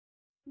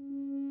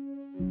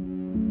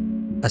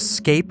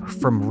Escape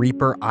from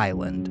Reaper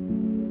Island.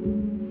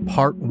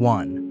 Part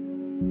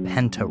 1.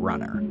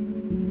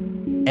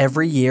 Pentarunner.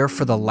 Every year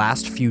for the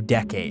last few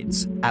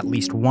decades, at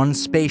least one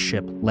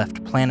spaceship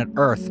left planet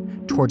Earth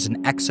towards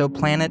an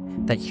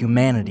exoplanet that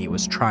humanity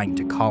was trying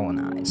to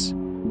colonize.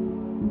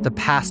 The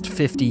past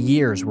 50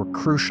 years were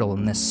crucial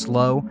in this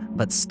slow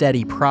but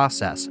steady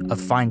process of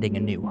finding a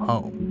new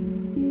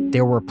home.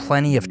 There were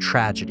plenty of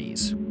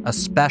tragedies,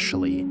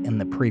 especially in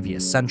the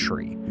previous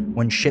century,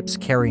 when ships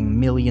carrying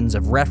millions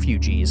of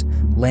refugees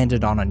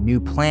landed on a new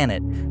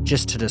planet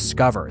just to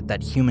discover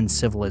that human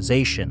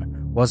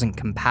civilization wasn't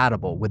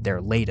compatible with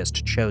their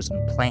latest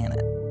chosen planet.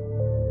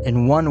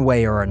 In one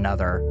way or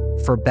another,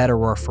 for better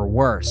or for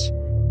worse,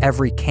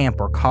 every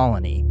camp or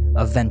colony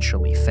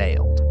eventually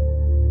failed.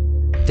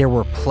 There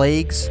were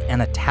plagues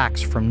and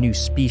attacks from new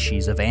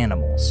species of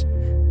animals.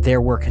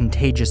 There were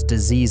contagious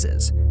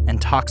diseases and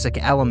toxic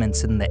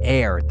elements in the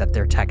air that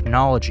their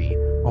technology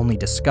only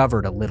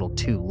discovered a little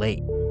too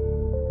late.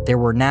 There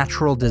were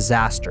natural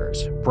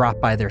disasters brought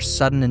by their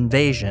sudden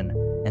invasion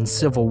and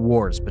civil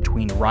wars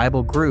between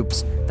rival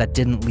groups that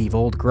didn't leave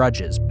old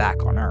grudges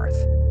back on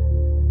Earth.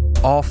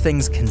 All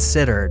things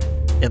considered,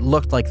 it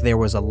looked like there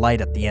was a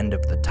light at the end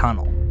of the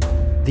tunnel.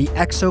 The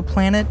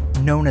exoplanet,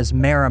 known as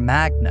Mara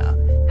Magna,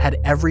 had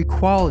every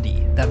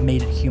quality that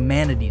made it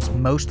humanity's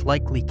most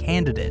likely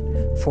candidate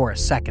for a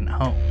second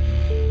home.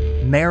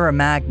 Mara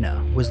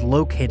Magna was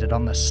located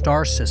on the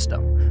star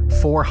system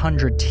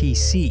 400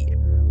 TC,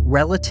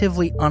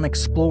 relatively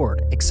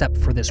unexplored except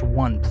for this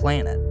one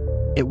planet.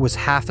 It was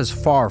half as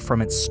far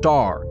from its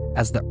star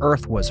as the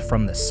Earth was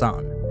from the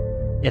Sun.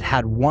 It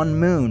had one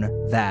moon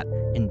that,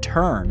 in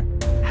turn,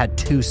 had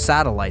 2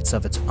 satellites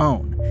of its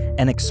own,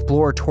 and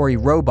exploratory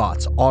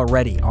robots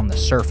already on the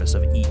surface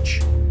of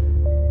each.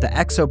 The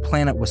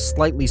exoplanet was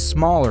slightly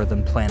smaller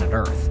than planet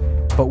Earth,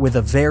 but with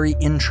a very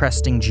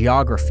interesting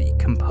geography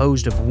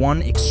composed of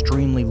one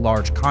extremely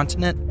large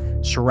continent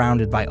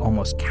surrounded by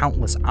almost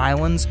countless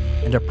islands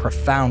and a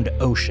profound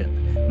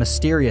ocean,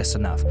 mysterious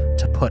enough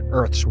to put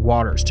Earth's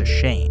waters to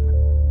shame.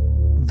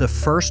 The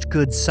first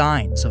good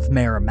signs of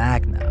Mara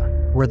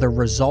Magna were the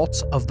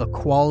results of the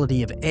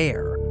quality of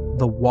air,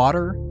 the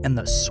water, and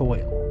the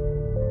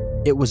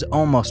soil. It was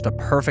almost a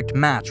perfect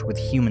match with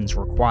humans'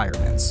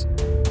 requirements.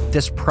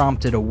 This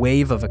prompted a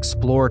wave of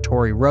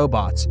exploratory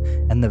robots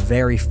and the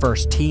very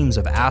first teams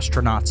of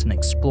astronauts and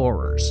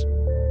explorers.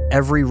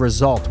 Every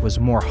result was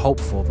more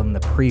hopeful than the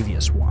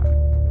previous one.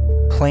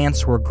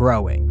 Plants were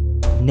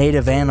growing,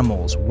 native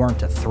animals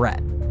weren't a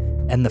threat,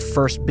 and the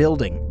first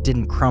building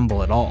didn't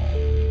crumble at all.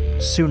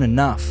 Soon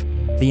enough,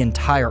 the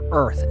entire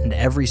Earth and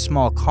every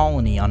small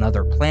colony on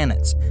other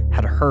planets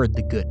had heard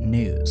the good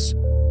news.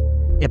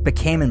 It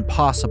became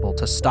impossible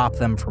to stop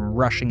them from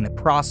rushing the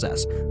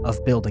process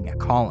of building a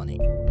colony.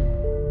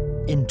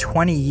 In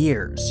 20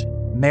 years,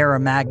 Mara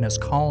Magna's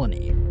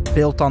colony,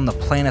 built on the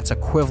planet's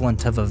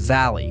equivalent of a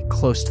valley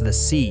close to the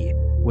sea,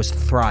 was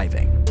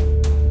thriving.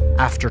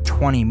 After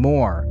 20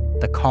 more,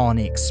 the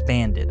colony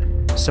expanded,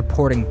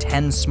 supporting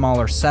 10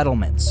 smaller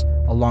settlements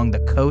along the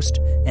coast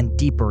and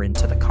deeper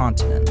into the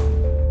continent.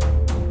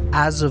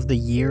 As of the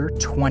year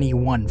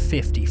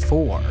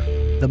 2154,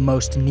 the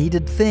most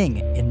needed thing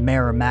in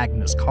Mara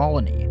Magna's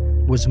colony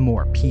was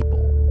more people.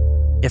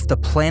 If the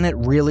planet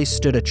really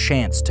stood a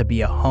chance to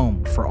be a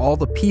home for all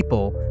the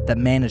people that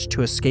managed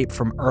to escape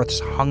from Earth's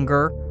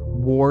hunger,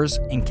 wars,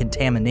 and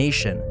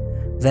contamination,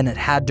 then it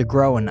had to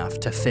grow enough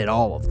to fit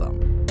all of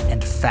them,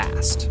 and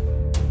fast.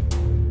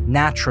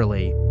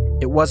 Naturally,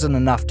 it wasn't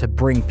enough to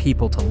bring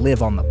people to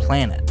live on the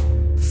planet.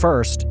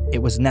 First,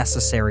 it was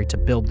necessary to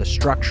build the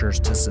structures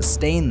to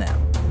sustain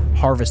them,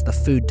 harvest the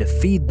food to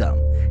feed them,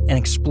 and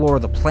explore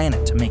the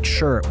planet to make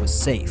sure it was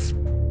safe.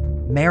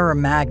 Mara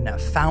Magna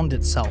found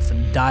itself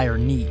in dire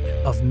need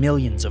of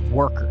millions of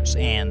workers,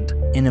 and,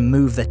 in a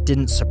move that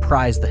didn't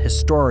surprise the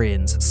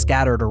historians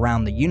scattered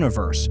around the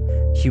universe,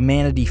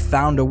 humanity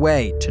found a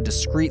way to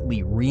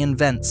discreetly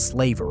reinvent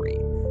slavery,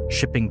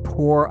 shipping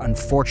poor,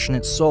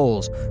 unfortunate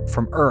souls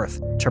from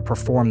Earth to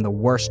perform the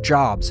worst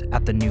jobs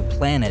at the new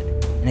planet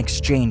in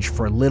exchange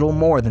for little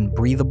more than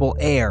breathable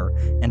air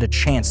and a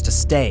chance to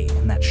stay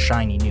in that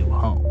shiny new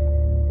home.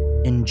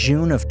 In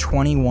June of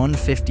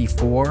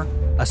 2154,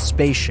 a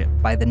spaceship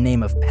by the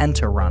name of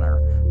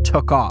Pentarunner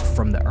took off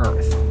from the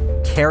Earth,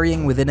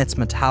 carrying within its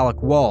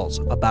metallic walls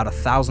about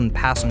 1,000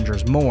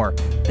 passengers more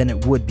than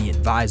it would be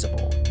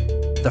advisable.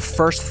 The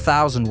first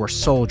 1,000 were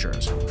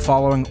soldiers,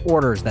 following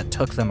orders that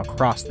took them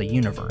across the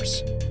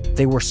universe.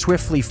 They were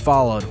swiftly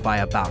followed by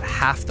about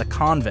half the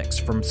convicts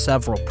from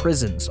several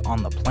prisons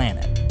on the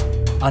planet,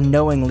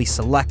 unknowingly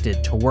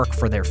selected to work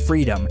for their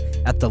freedom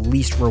at the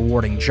least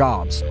rewarding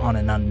jobs on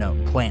an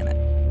unknown planet.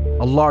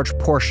 A large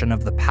portion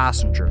of the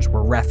passengers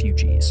were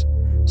refugees,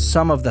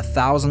 some of the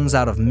thousands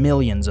out of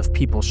millions of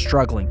people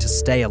struggling to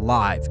stay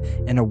alive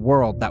in a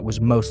world that was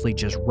mostly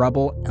just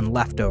rubble and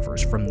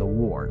leftovers from the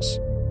wars.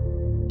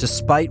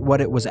 Despite what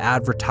it was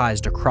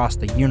advertised across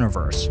the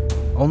universe,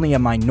 only a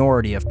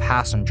minority of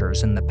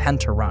passengers in the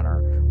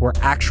Pentarunner were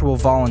actual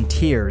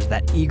volunteers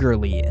that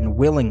eagerly and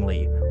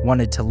willingly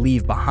wanted to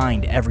leave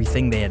behind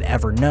everything they had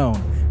ever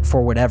known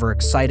for whatever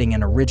exciting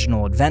and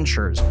original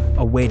adventures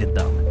awaited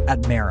them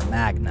at Mara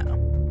Magna.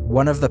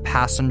 One of the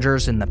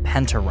passengers in the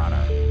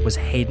Pentarunner was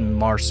Hayden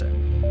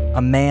Larson,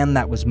 a man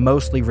that was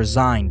mostly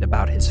resigned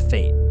about his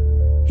fate.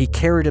 He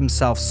carried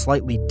himself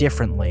slightly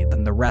differently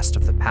than the rest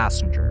of the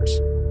passengers.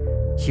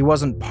 He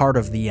wasn't part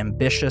of the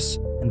ambitious,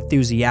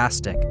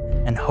 enthusiastic,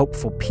 and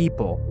hopeful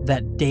people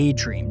that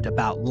daydreamed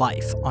about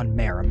life on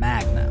Mara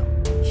Magna.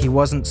 He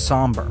wasn't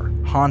somber,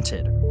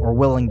 haunted, or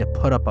willing to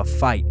put up a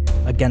fight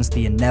against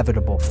the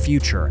inevitable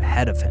future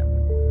ahead of him.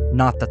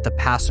 Not that the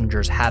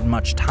passengers had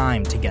much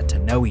time to get to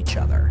know each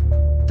other.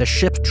 The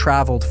ship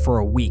traveled for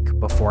a week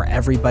before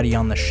everybody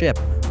on the ship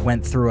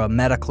went through a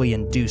medically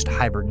induced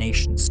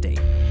hibernation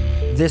state.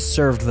 This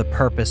served the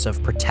purpose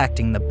of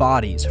protecting the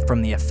bodies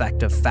from the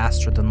effect of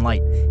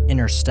faster-than-light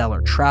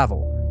interstellar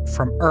travel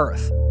from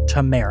Earth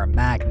to Mara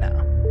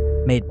Magna,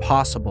 made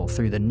possible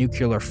through the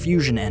nuclear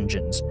fusion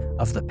engines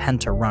of the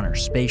Pentarunner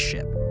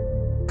spaceship.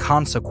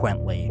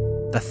 Consequently,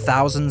 the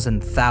thousands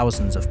and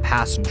thousands of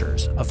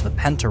passengers of the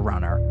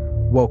Pentarunner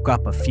woke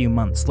up a few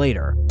months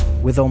later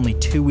with only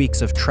 2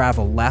 weeks of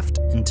travel left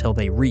until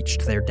they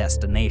reached their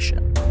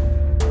destination.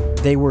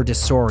 They were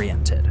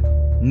disoriented.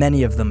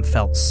 Many of them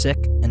felt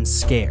sick and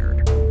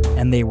scared,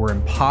 and they were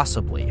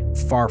impossibly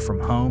far from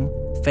home,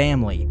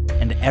 family,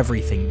 and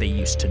everything they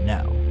used to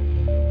know.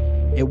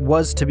 It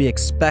was to be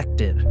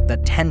expected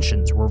that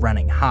tensions were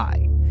running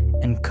high,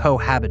 and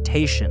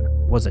cohabitation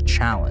was a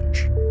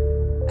challenge.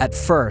 At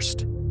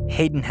first,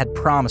 Hayden had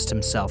promised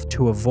himself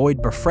to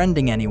avoid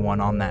befriending anyone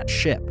on that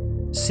ship,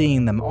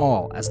 seeing them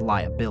all as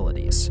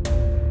liabilities.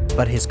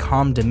 But his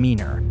calm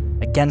demeanor,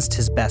 against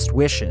his best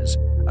wishes,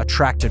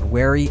 attracted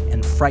wary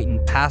and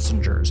frightened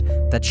passengers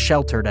that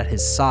sheltered at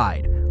his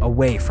side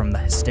away from the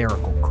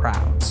hysterical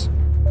crowds.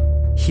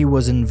 He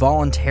was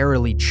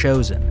involuntarily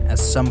chosen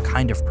as some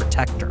kind of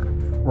protector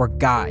or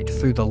guide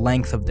through the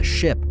length of the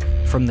ship,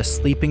 from the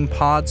sleeping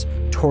pods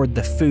toward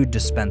the food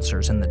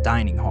dispensers in the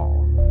dining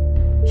hall.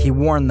 He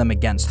warned them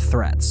against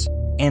threats,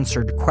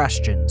 answered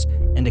questions,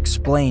 and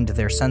explained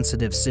their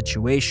sensitive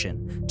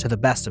situation to the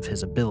best of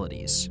his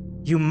abilities.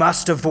 "You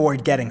must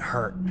avoid getting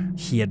hurt,"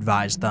 he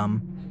advised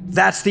them.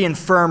 "That's the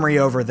infirmary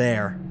over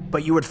there,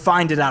 but you would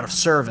find it out of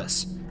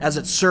service, as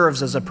it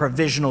serves as a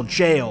provisional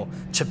jail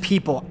to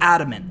people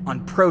adamant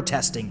on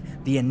protesting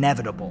the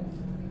inevitable.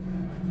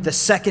 The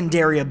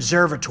secondary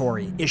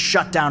observatory is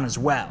shut down as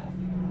well,"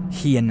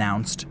 he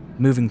announced,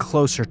 moving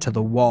closer to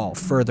the wall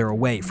further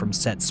away from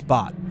said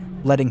spot,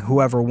 letting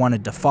whoever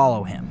wanted to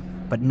follow him,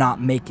 but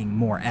not making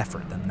more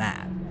effort than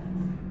that.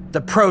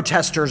 "The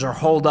protesters are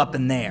holed up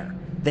in there.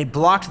 They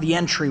blocked the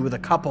entry with a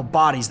couple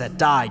bodies that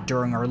died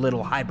during our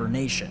little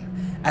hibernation,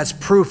 as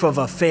proof of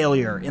a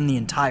failure in the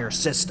entire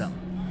system.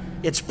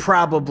 It's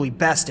probably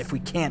best if we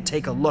can't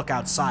take a look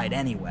outside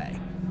anyway."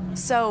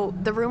 "So,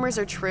 the rumors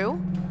are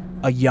true?"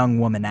 a young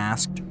woman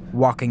asked,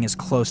 walking as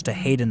close to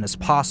Hayden as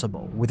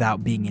possible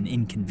without being an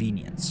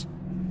inconvenience.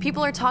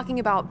 "People are talking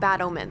about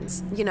bad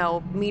omens,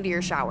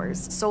 meteor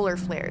showers, solar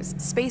flares,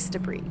 space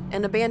debris,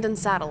 an abandoned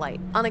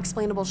satellite,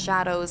 unexplainable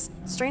shadows,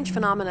 strange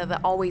phenomena that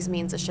always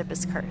means a ship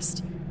is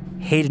cursed."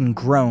 Hayden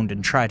groaned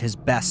and tried his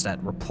best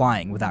at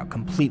replying without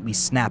completely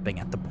snapping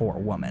at the poor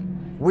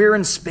woman. "We're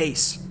in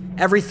space.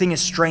 Everything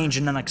is strange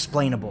and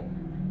unexplainable.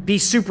 Be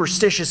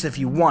superstitious if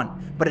you want,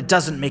 but it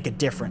doesn't make a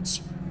difference.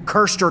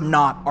 Cursed or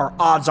not, our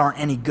odds aren't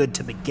any good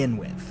to begin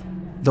with."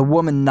 The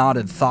woman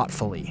nodded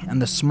thoughtfully,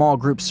 and the small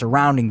group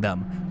surrounding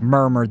them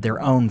murmured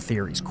their own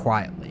theories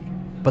quietly.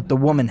 But the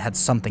woman had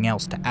something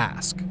else to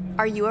ask.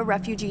 "Are you a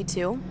refugee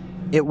too?"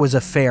 It was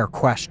a fair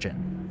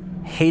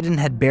question. Hayden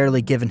had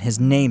barely given his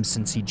name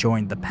since he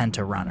joined the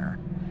Pentarunner.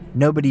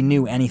 Nobody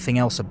knew anything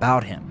else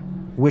about him,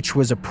 which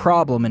was a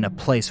problem in a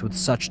place with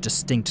such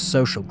distinct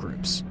social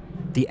groups.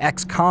 The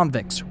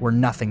ex-convicts were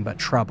nothing but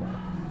trouble.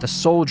 The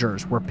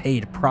soldiers were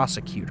paid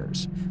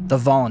prosecutors. The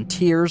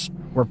volunteers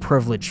were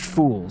privileged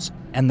fools,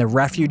 and the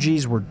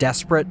refugees were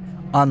desperate,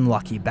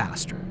 unlucky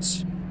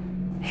bastards.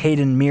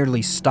 Hayden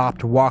merely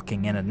stopped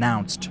walking and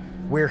announced,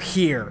 "We're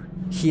here."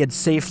 He had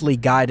safely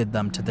guided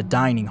them to the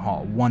dining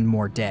hall one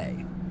more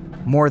day.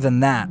 More than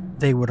that,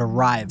 they would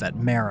arrive at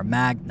Mara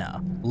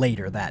Magna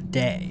later that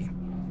day.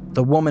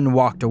 The woman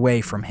walked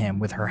away from him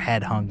with her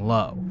head hung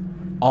low.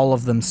 All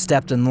of them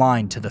stepped in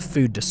line to the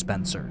food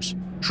dispensers,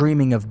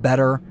 dreaming of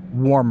better,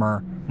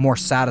 warmer, more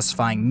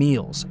satisfying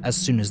meals as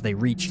soon as they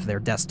reached their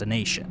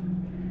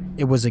destination.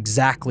 It was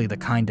exactly the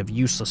kind of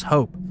useless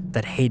hope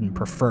that Hayden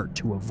preferred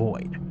to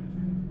avoid.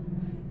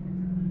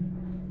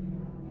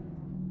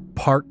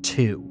 Part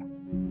 2.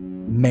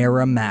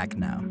 Mara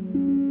Magna.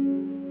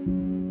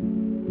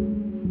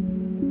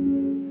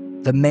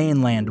 The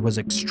mainland was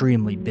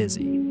extremely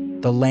busy.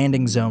 The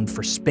landing zone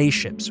for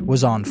spaceships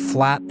was on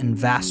flat and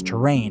vast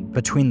terrain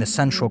between the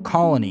central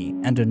colony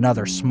and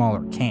another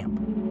smaller camp.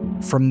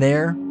 From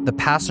there, the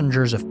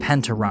passengers of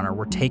Pentarunner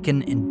were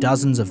taken in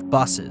dozens of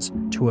buses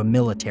to a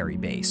military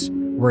base,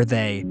 where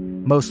they,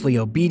 mostly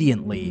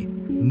obediently,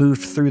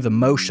 moved through the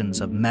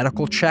motions of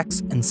medical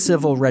checks and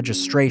civil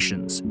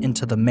registrations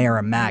into the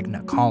Mara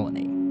Magna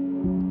colony.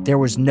 There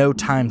was no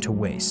time to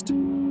waste.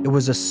 It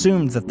was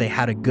assumed that they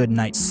had a good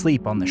night's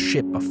sleep on the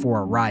ship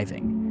before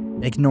arriving,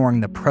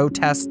 ignoring the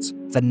protests,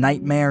 the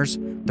nightmares,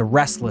 the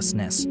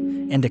restlessness,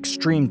 and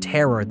extreme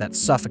terror that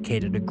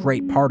suffocated a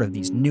great part of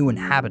these new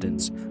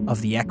inhabitants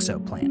of the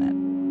exoplanet.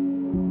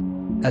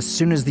 As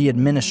soon as the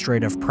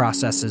administrative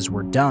processes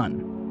were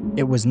done,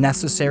 it was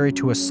necessary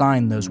to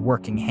assign those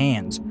working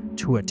hands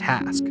to a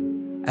task.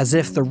 As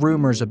if the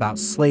rumors about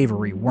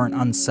slavery weren't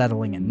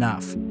unsettling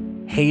enough,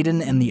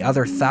 Hayden and the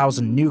other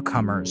 1,000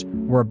 newcomers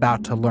were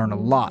about to learn a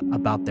lot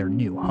about their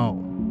new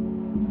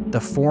home.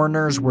 The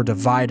foreigners were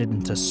divided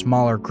into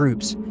smaller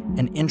groups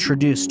and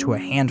introduced to a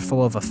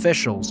handful of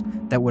officials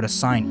that would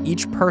assign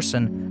each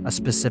person a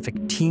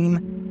specific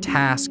team,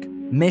 task,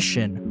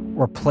 mission,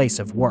 or place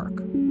of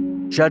work.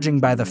 Judging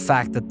by the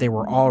fact that they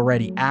were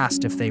already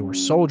asked if they were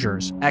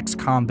soldiers,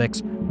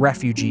 ex-convicts,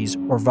 refugees,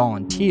 or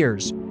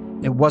volunteers,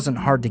 it wasn't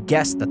hard to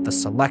guess that the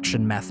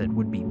selection method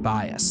would be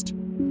biased.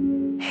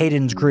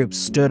 Hayden's group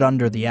stood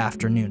under the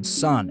afternoon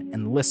sun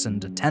and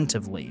listened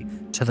attentively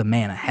to the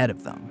man ahead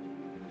of them.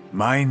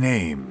 My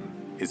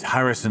name is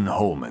Harrison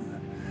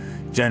Holman,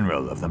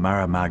 General of the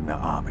Mara Magna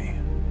Army.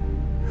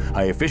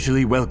 I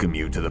officially welcome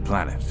you to the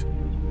planet.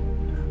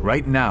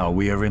 Right now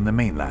we are in the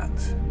mainland,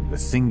 the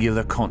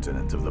singular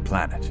continent of the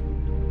planet.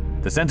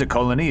 The center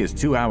colony is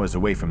 2 hours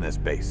away from this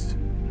base.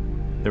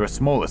 There are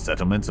smaller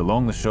settlements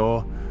along the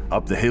shore,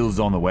 up the hills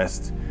on the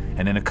west,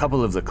 and in a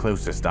couple of the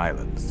closest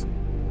islands.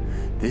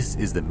 This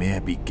is the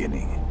mere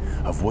beginning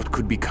of what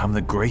could become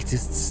the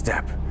greatest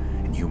step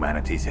in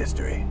humanity's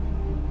history.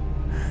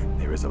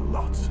 There is a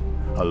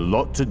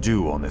lot to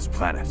do on this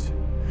planet.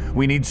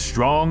 We need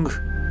strong,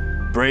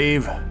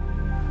 brave,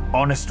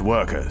 honest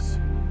workers.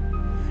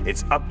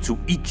 It's up to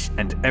each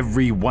and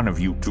every one of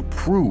you to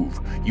prove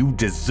you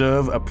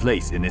deserve a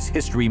place in this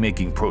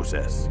history-making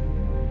process.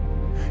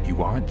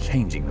 You aren't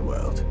changing the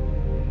world.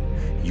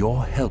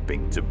 You're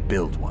helping to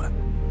build one.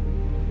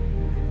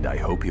 And I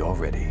hope you're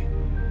ready.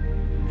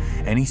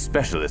 Any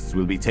specialists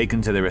will be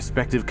taken to their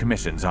respective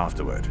commissions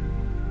afterward.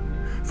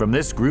 From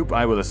this group,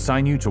 I will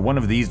assign you to one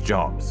of these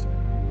jobs: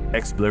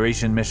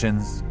 exploration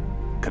missions,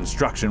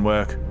 construction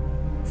work,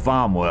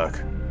 farm work,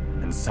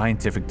 and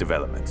scientific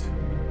development.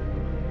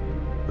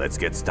 Let's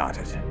get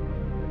started.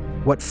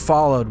 What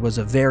followed was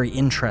a very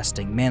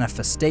interesting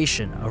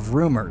manifestation of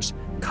rumors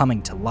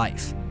coming to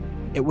life.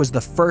 It was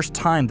the first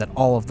time that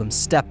all of them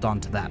stepped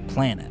onto that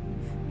planet,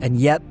 and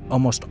yet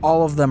almost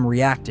all of them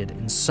reacted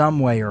in some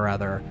way or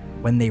other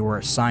when they were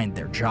assigned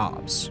their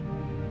jobs.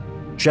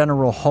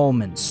 General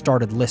Holman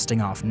started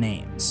listing off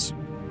names.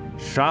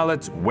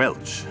 Charlotte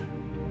Welch,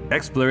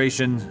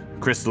 Exploration,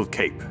 Crystal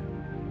Cape.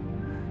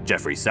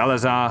 Jeffrey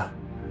Salazar,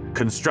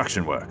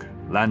 Construction Work,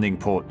 Landing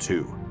Port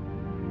 2.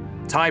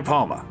 Ty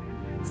Palmer,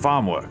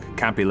 Farm Work,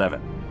 Camp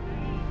 11.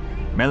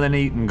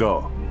 Melanie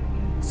Ngo,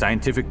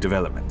 Scientific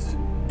Development.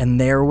 And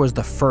there was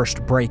the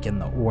first break in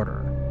the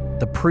order.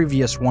 The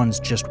previous ones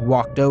just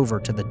walked over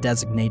to the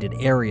designated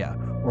area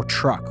or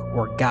truck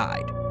or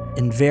guide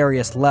in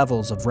various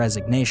levels of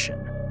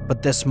resignation.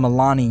 But this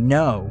Melanie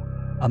Ngo,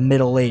 a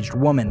middle-aged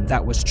woman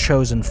that was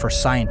chosen for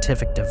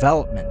scientific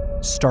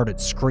development, started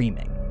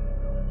screaming.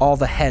 All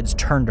the heads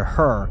turned to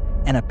her,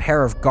 and a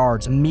pair of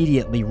guards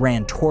immediately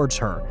ran towards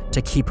her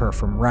to keep her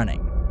from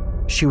running.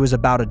 She was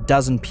about a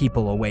dozen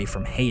people away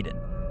from Hayden,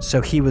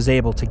 so he was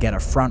able to get a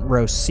front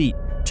row seat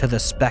to the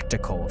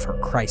spectacle of her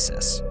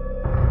crisis.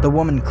 The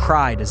woman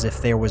cried as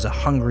if there was a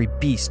hungry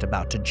beast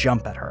about to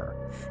jump at her,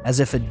 as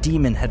if a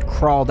demon had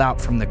crawled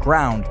out from the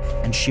ground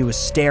and she was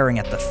staring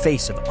at the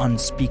face of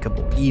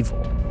unspeakable evil.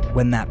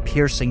 When that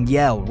piercing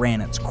yell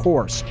ran its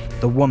course,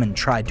 the woman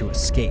tried to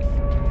escape.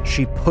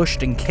 She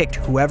pushed and kicked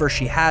whoever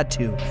she had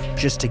to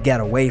just to get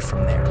away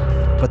from there,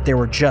 but there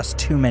were just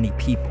too many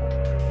people.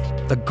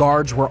 The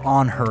guards were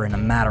on her in a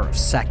matter of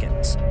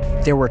seconds.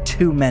 There were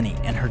too many,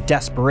 and her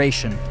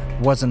desperation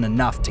wasn't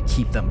enough to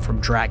keep them from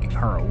dragging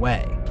her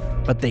away.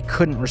 But they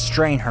couldn't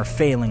restrain her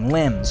failing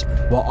limbs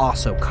while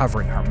also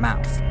covering her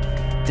mouth.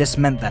 This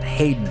meant that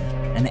Hayden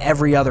and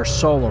every other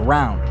soul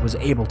around was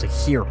able to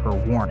hear her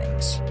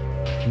warnings.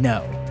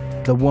 No,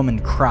 the woman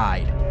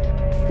cried.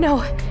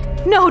 No,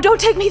 don't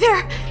take me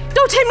there!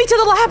 Don't take me to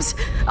the labs!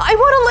 I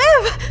want to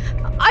live!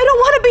 I don't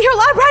want to be your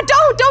lab rat!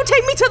 Don't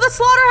take me to the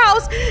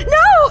slaughterhouse!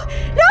 No!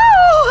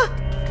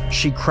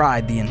 She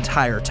cried the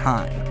entire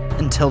time,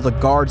 until the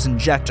guards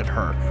injected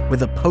her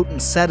with a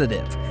potent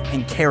sedative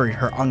and carried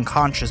her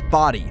unconscious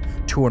body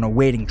to an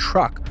awaiting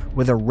truck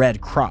with a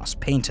red cross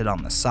painted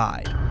on the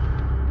side.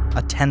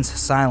 A tense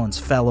silence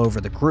fell over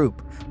the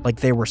group, like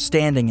they were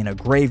standing in a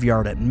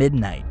graveyard at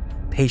midnight,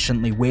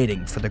 patiently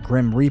waiting for the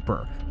Grim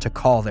Reaper to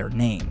call their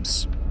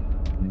names.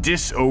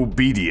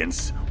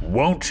 Disobedience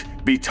won't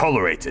be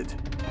tolerated,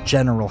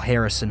 General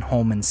Harrison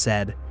Holman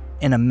said,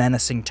 in a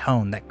menacing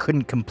tone that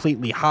couldn't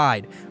completely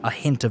hide a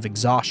hint of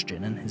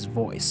exhaustion in his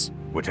voice.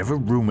 Whatever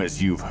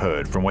rumors you've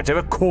heard from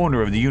whatever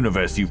corner of the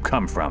universe you've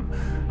come from,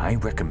 I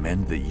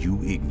recommend that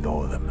you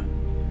ignore them.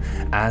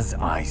 As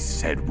I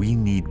said, we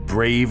need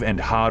brave and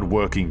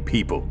hard-working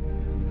people.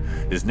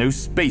 There's no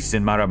space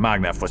in Mara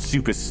Magna for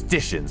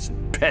superstitions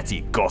and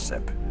petty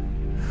gossip.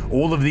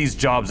 All of these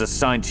jobs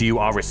assigned to you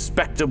are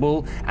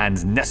respectable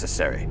and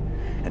necessary,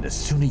 and the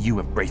sooner you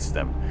embrace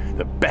them,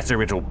 the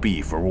better it'll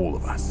be for all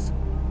of us.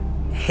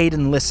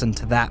 Hayden listened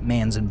to that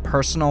man's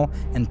impersonal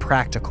and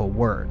practical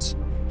words.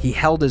 He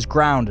held his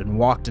ground and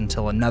walked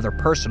until another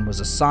person was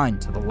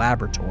assigned to the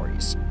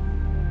laboratories.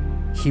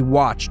 He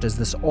watched as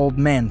this old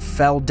man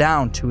fell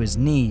down to his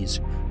knees,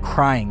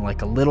 crying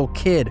like a little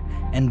kid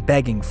and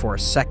begging for a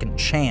second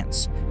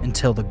chance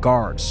until the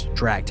guards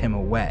dragged him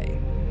away.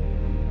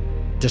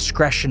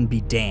 Discretion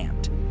be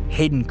damned.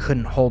 Hayden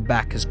couldn't hold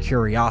back his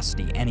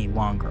curiosity any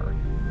longer.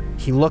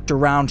 He looked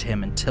around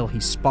him until he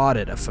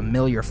spotted a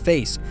familiar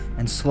face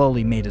and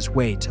slowly made his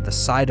way to the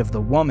side of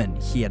the woman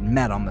he had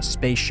met on the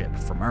spaceship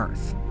from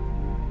Earth.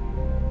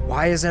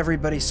 "Why is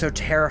everybody so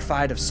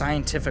terrified of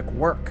scientific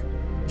work?"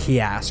 he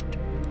asked,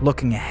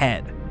 looking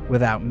ahead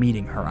without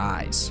meeting her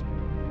eyes.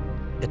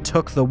 It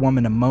took the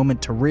woman a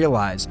moment to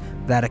realize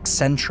that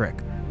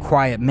eccentric,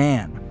 quiet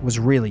man was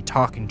really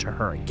talking to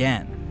her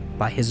again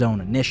by his own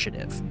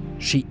initiative.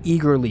 She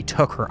eagerly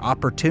took her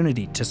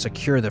opportunity to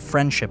secure the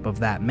friendship of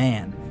that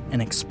man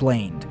and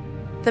explained.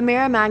 The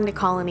Mara Magna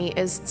colony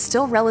is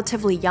still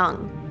relatively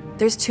young.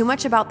 There's too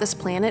much about this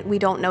planet we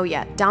don't know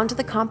yet, down to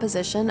the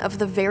composition of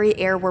the very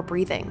air we're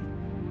breathing.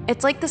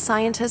 It's like the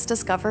scientists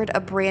discovered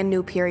a brand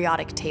new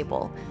periodic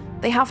table.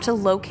 They have to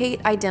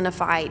locate,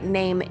 identify,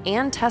 name,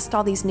 and test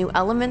all these new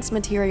elements,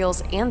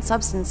 materials, and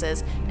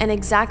substances, and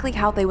exactly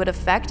how they would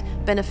affect,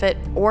 benefit,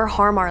 or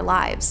harm our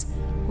lives.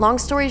 Long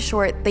story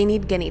short, they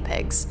need guinea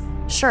pigs.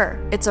 Sure,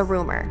 it's a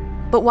rumor,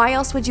 but why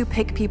else would you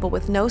pick people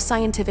with no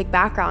scientific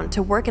background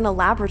to work in a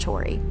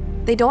laboratory?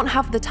 They don't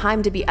have the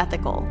time to be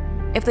ethical.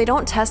 If they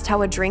don't test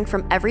how a drink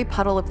from every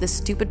puddle of this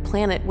stupid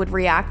planet would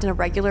react in a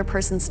regular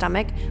person's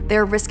stomach,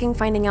 they're risking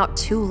finding out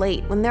too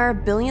late when there are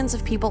billions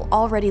of people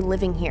already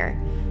living here.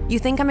 You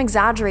think I'm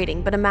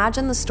exaggerating, but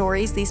imagine the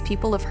stories these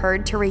people have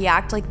heard to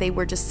react like they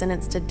were just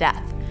sentenced to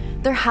death.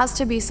 There has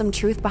to be some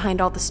truth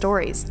behind all the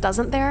stories,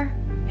 doesn't there?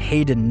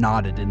 Hayden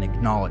nodded in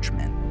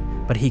acknowledgement,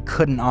 but he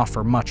couldn't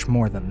offer much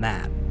more than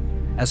that.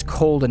 As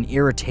cold and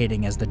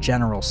irritating as the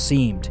general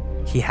seemed,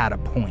 he had a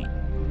point.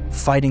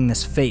 Fighting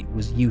this fate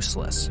was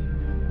useless.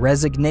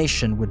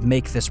 Resignation would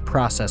make this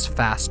process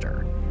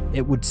faster.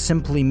 It would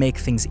simply make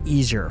things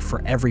easier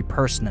for every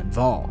person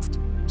involved.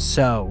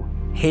 So,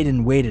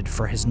 Hayden waited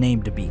for his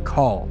name to be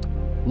called,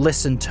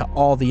 listened to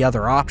all the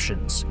other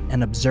options,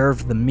 and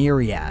observed the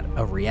myriad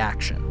of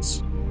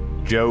reactions.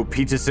 Joe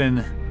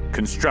Peterson,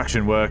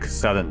 construction work,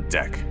 southern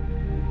deck.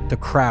 The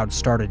crowd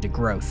started to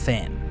grow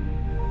thin.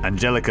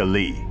 Angelica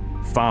Lee,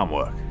 farm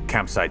work,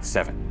 campsite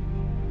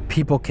 7.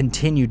 People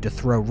continued to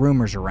throw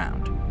rumors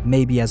around,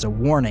 maybe as a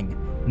warning,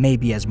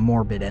 maybe as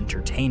morbid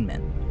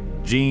entertainment.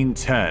 Gene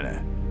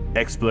Turner,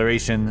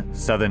 exploration,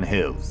 southern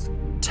hills.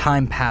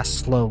 Time passed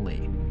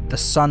slowly. The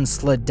sun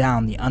slid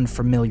down the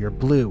unfamiliar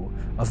blue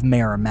of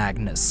Mara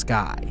Magna's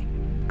sky.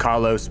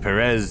 Carlos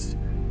Perez,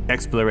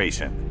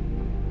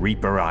 exploration,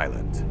 Reaper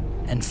Island.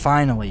 And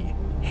finally,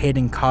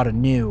 Hayden caught a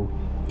new,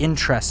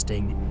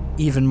 interesting,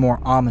 even more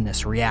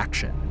ominous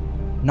reaction.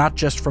 Not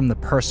just from the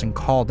person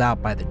called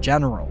out by the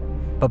general,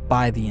 but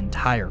by the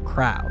entire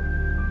crowd.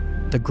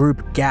 The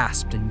group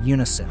gasped in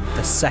unison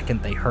the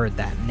second they heard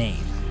that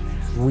name,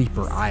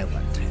 Reaper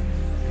Island.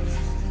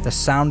 The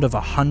sound of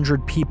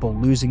 100 people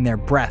losing their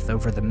breath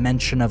over the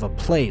mention of a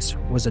place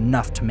was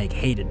enough to make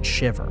Hayden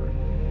shiver.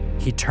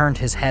 He turned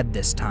his head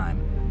this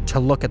time to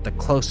look at the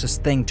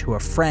closest thing to a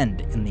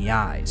friend in the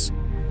eyes,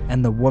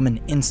 and the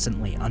woman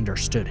instantly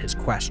understood his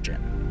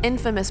question.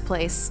 Infamous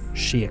place,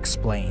 she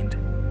explained.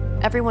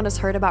 Everyone has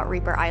heard about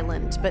Reaper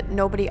Island, but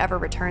nobody ever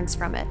returns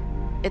from it.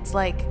 It's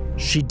like...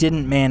 She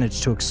didn't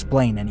manage to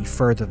explain any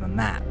further than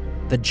that.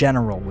 The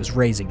general was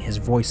raising his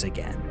voice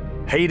again.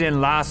 Hayden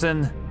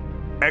Larson,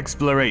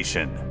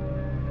 exploration,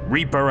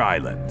 Reaper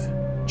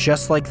Island.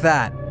 Just like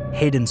that,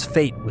 Hayden's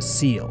fate was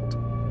sealed.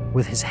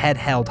 With his head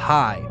held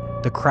high,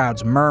 the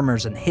crowd's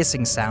murmurs and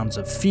hissing sounds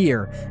of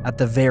fear at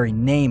the very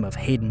name of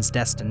Hayden's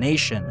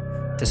destination,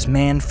 this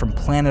man from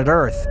planet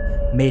Earth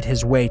made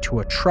his way to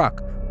a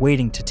truck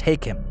waiting to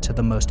take him to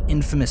the most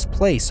infamous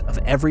place of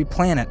every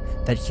planet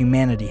that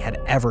humanity had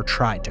ever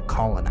tried to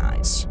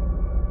colonize.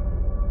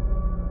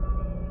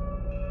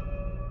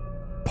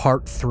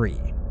 Part 3.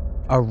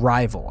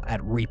 Arrival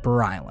at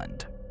Reaper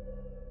Island.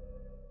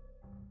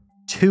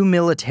 2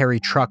 military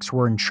trucks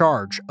were in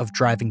charge of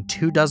driving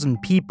 24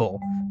 people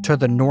to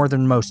the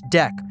northernmost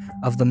deck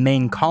of the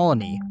main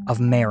colony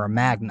of Mara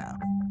Magna.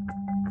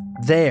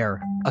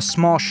 There, a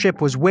small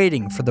ship was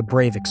waiting for the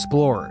brave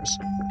explorers,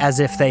 as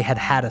if they had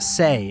had a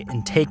say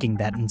in taking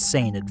that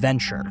insane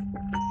adventure.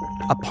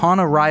 Upon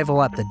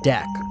arrival at the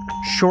deck,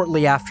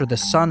 shortly after the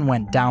sun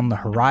went down the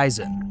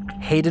horizon,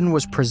 Hayden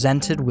was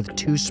presented with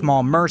 2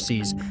 small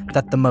mercies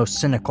that the most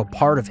cynical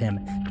part of him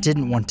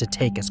didn't want to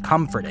take as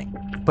comforting,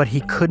 but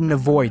he couldn't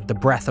avoid the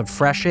breath of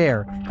fresh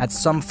air at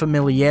some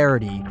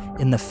familiarity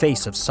in the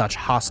face of such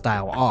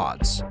hostile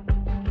odds.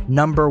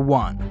 Number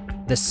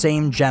 1, the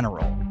same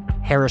general,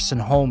 Harrison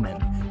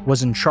Holman,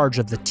 was in charge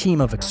of the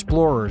team of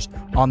explorers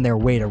on their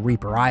way to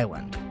Reaper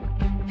Island.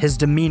 His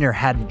demeanor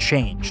hadn't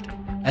changed,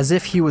 as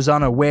if he was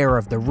unaware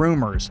of the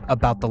rumors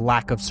about the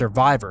lack of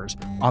survivors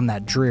on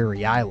that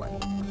dreary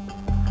island.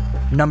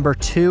 Number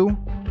 2,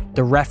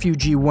 the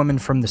refugee woman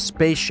from the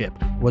spaceship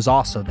was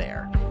also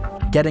there,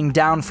 getting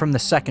down from the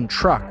second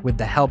truck with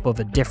the help of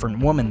a different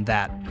woman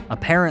that,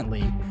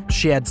 apparently,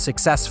 she had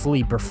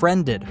successfully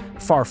befriended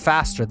far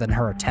faster than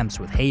her attempts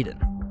with Hayden.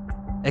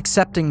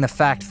 Accepting the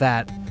fact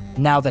that,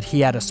 now that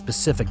he had a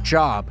specific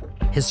job,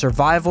 his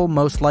survival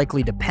most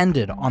likely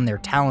depended on their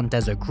talent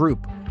as a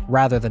group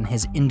rather than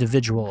his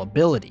individual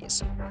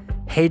abilities,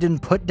 Hayden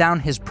put down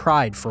his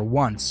pride for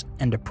once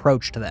and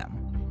approached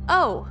them.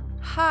 Oh,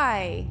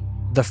 hi.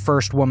 The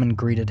first woman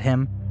greeted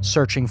him,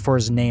 searching for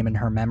his name in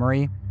her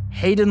memory.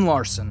 Hayden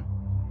Larson.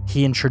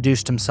 He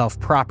introduced himself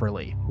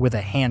properly, with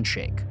a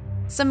handshake.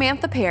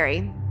 Samantha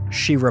Perry.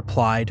 She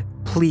replied,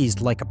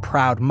 pleased like a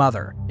proud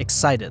mother,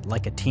 excited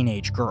like a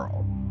teenage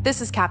girl.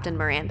 This is Captain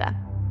Miranda.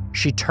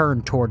 She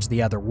turned towards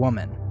the other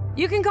woman.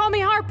 You can call me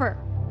Harper,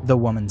 the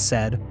woman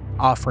said,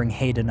 offering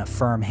Hayden a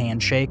firm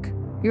handshake.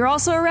 You're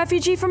also a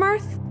refugee from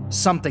Earth?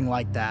 Something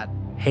like that,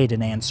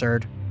 Hayden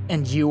answered.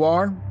 And you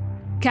are?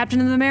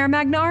 Captain of the Mara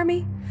Magna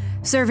Army,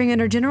 serving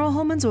under General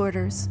Holman's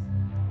orders.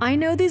 I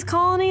know these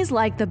colonies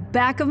like the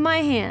back of my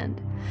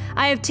hand.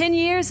 I have 10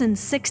 years and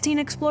 16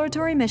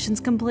 exploratory missions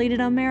completed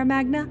on Mara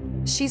Magna.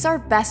 She's our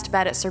best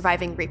bet at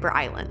surviving Reaper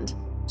Island,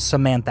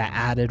 Samantha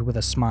added with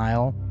a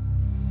smile.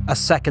 A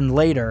second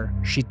later,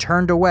 she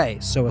turned away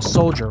so a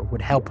soldier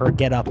would help her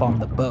get up on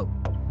the boat.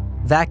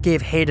 That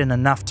gave Hayden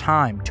enough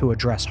time to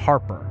address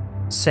Harper,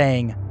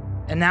 saying,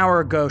 An hour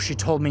ago she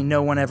told me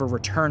no one ever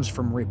returns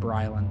from Reaper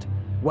Island.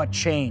 What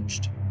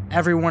changed?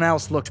 Everyone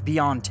else looked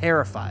beyond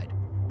terrified,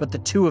 but the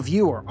two of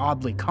you are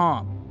oddly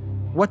calm.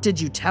 What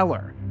did you tell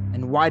her,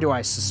 and why do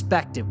I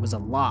suspect it was a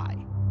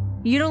lie?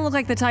 You don't look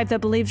like the type that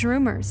believes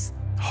rumors,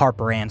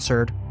 Harper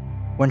answered.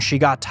 When she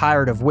got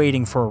tired of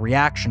waiting for a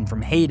reaction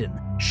from Hayden,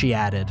 she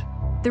added,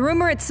 The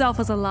rumor itself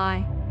was a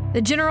lie.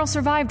 The General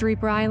survived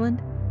Reaper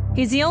Island.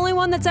 He's the only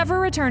one that's ever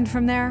returned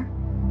from there.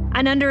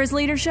 And under his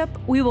leadership,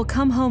 we will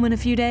come home in a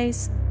few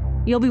days.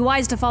 You'll be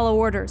wise to follow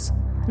orders,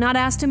 not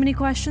ask too many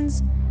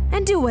questions,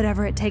 and do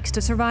whatever it takes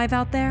to survive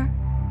out there.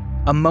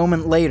 A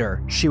moment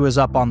later, she was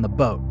up on the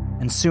boat,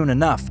 and soon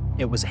enough,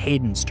 it was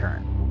Hayden's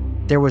turn.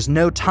 There was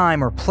no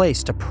time or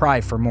place to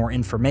pry for more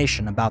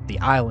information about the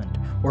island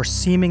or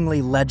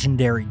seemingly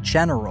legendary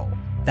general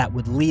that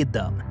would lead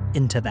them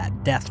into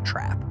that death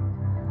trap.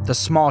 The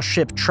small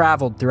ship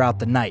traveled throughout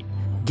the night,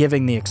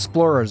 giving the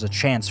explorers a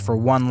chance for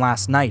one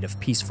last night of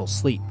peaceful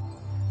sleep.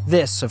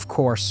 This, of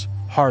course,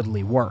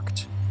 hardly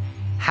worked.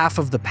 Half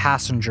of the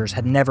passengers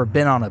had never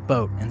been on a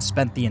boat and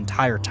spent the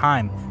entire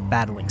time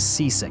battling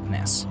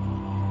seasickness.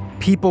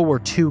 People were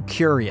too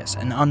curious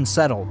and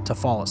unsettled to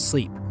fall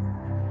asleep.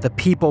 The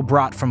people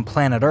brought from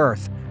planet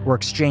Earth were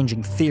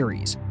exchanging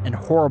theories and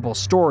horrible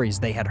stories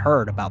they had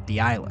heard about the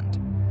island.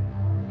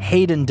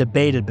 Hayden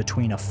debated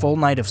between a full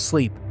night of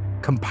sleep,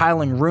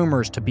 compiling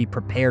rumors to be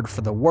prepared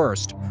for the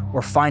worst,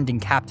 or finding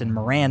Captain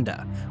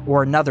Miranda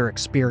or another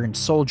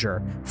experienced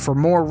soldier for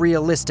more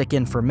realistic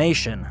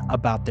information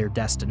about their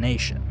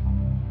destination.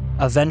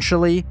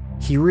 Eventually,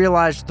 he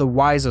realized the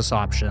wisest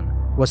option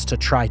was to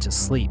try to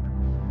sleep.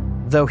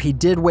 Though he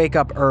did wake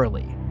up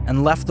early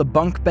and left the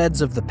bunk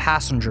beds of the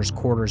passengers'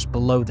 quarters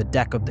below the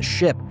deck of the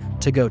ship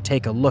to go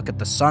take a look at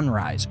the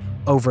sunrise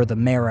over the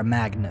Mara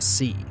Magna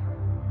Sea.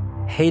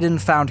 Hayden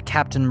found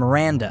Captain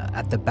Miranda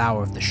at the bow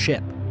of the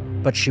ship,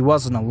 but she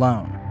wasn't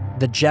alone.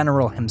 The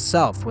general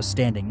himself was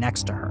standing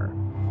next to her.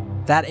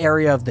 That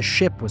area of the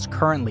ship was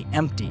currently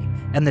empty,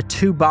 and the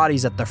two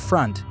bodies at the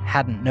front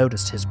hadn't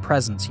noticed his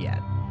presence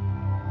yet.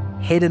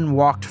 Hayden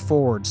walked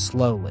forward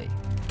slowly,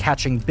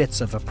 catching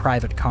bits of a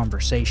private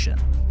conversation.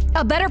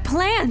 A better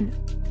plan,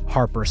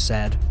 Harper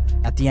said,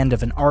 at the end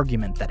of an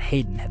argument that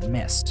Hayden had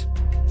missed.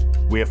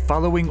 We're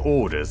following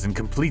orders and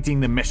completing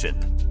the mission.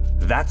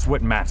 That's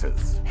what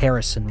matters,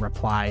 Harrison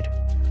replied.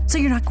 So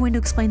you're not going to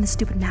explain the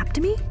stupid map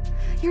to me?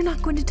 You're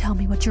not going to tell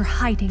me what you're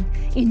hiding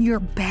in your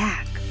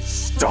bag?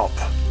 Stop!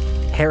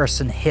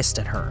 Harrison hissed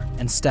at her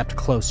and stepped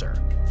closer.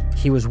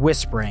 He was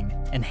whispering,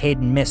 and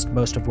Hayden missed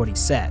most of what he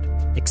said,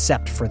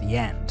 except for the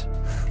end.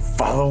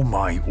 Follow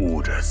my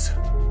orders.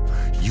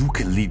 You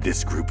can lead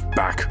this group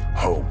back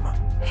home.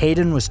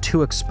 Hayden was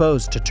too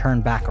exposed to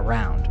turn back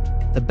around.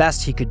 The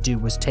best he could do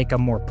was take a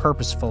more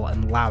purposeful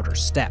and louder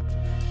step,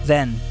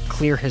 then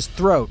clear his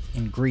throat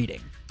in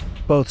greeting.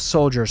 Both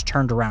soldiers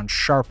turned around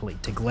sharply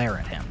to glare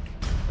at him.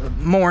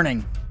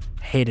 Morning,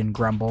 Hayden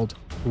grumbled,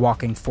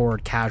 walking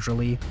forward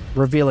casually,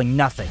 revealing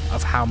nothing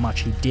of how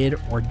much he did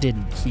or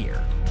didn't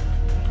hear.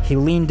 He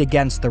leaned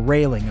against the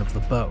railing of the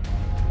boat,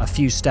 a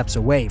few steps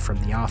away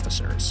from the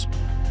officers.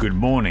 Good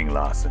morning,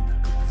 Larson,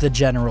 the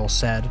general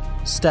said,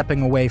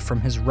 stepping away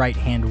from his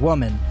right-hand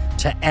woman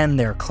to end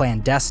their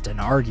clandestine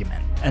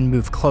argument and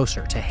move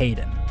closer to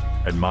Hayden.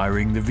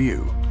 Admiring the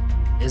view.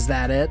 Is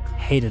that it?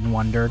 Hayden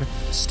wondered,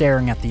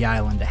 staring at the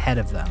island ahead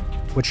of them.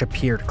 which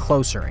appeared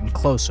closer and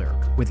closer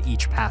with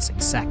each passing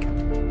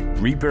second.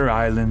 Reaper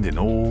Island in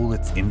all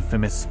its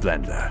infamous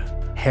splendor,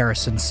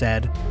 Harrison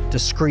said,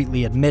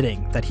 discreetly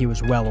admitting that he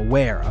was well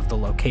aware of the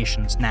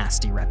location's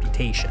nasty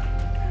reputation.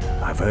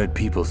 I've heard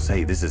people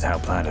say this is how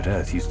planet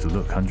Earth used to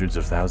look hundreds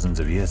of thousands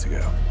of years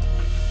ago.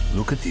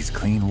 Look at these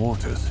clean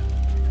waters.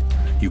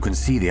 You can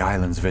see the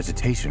island's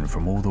vegetation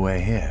from all the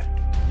way here.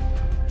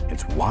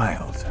 It's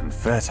wild and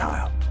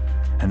fertile,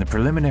 and the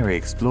preliminary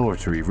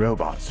exploratory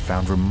robots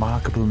found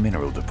remarkable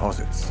mineral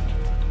deposits.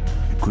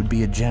 It could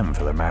be a gem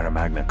for the Mara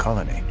Magna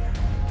colony,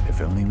 if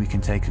only we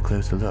can take a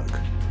closer look.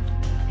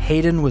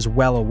 Hayden was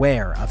well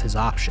aware of his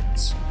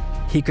options.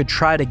 He could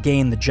try to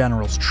gain the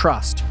General's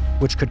trust,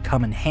 which could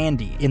come in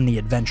handy in the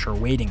adventure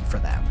waiting for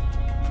them.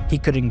 He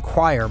could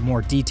inquire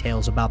more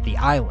details about the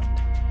island,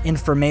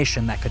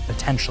 information that could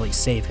potentially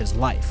save his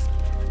life.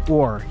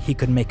 Or he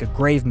could make a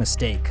grave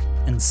mistake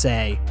and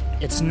say,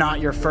 "It's not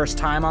your first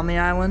time on the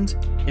island?"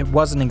 It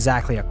wasn't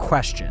exactly a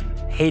question.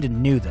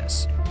 Hayden knew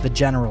this. The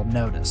General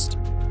noticed.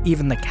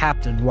 Even the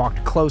captain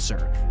walked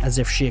closer, as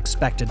if she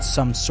expected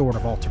some sort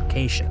of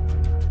altercation.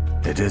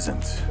 It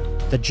isn't,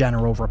 the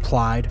General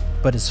replied,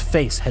 but his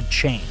face had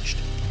changed.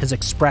 His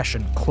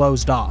expression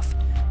closed off,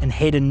 and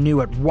Hayden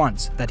knew at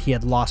once that he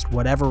had lost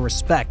whatever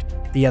respect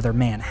the other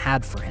man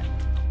had for him.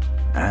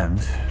 And,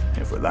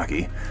 if we're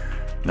lucky,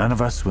 none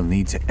of us will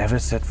need to ever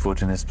set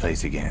foot in this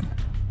place again.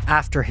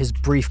 After his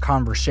brief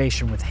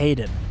conversation with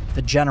Hayden,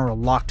 the General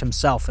locked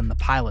himself in the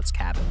pilot's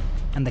cabin,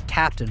 and the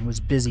captain was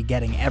busy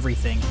getting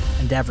everything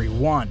and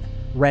everyone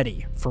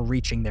ready for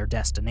reaching their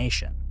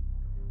destination.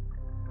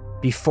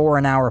 Before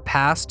an hour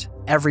passed,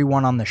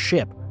 everyone on the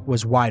ship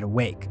was wide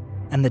awake,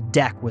 and the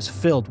deck was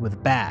filled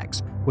with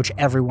bags, which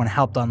everyone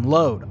helped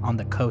unload on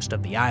the coast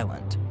of the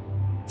island.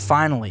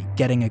 Finally,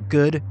 getting a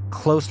good,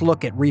 close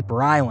look at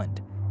Reaper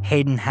Island,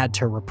 Hayden had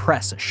to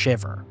repress a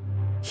shiver.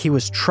 He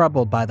was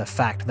troubled by the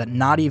fact that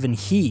not even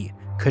he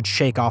could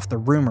shake off the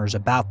rumors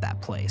about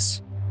that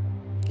place.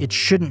 It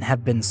shouldn't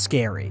have been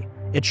scary.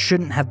 It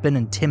shouldn't have been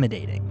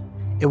intimidating.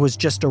 It was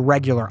just a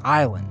regular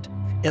island.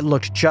 It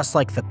looked just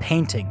like the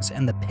paintings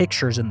and the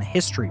pictures in the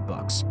history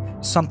books,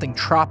 something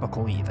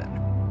tropical even.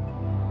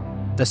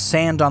 The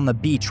sand on the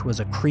beach was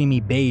a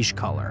creamy beige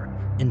color,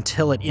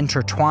 until it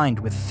intertwined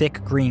with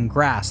thick green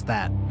grass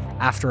that,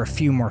 after a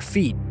few more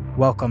feet,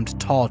 welcomed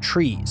tall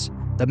trees,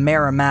 the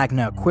Mara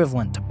Magna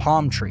equivalent to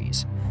palm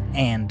trees,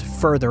 and,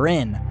 further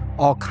in,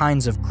 all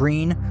kinds of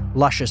green,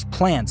 luscious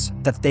plants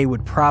that they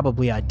would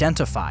probably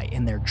identify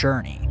in their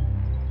journey.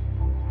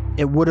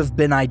 It would have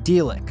been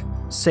idyllic,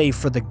 save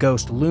for the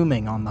ghost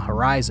looming on the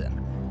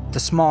horizon, the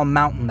small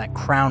mountain that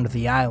crowned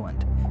the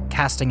island,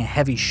 casting a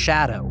heavy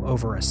shadow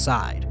over a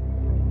side.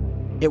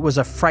 It was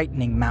a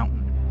frightening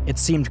mountain. It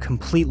seemed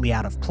completely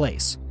out of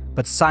place,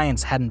 but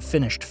science hadn't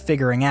finished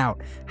figuring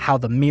out how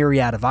the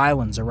myriad of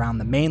islands around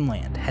the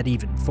mainland had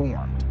even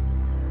formed.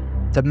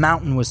 The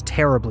mountain was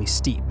terribly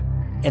steep,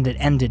 and it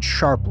ended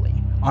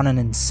sharply on an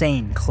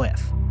insane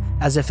cliff,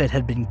 as if it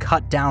had been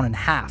cut down in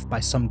half by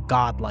some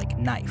godlike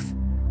knife.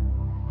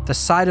 The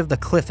side of the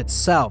cliff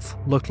itself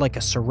looked like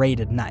a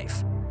serrated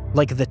knife,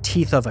 like the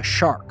teeth of a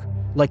shark,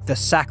 like the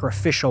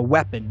sacrificial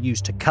weapon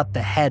used to cut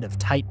the head of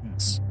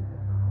titans.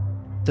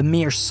 The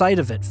mere sight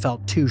of it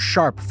felt too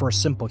sharp for a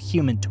simple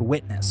human to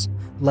witness,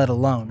 let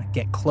alone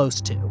get close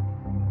to.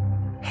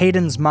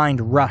 Hayden's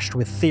mind rushed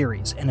with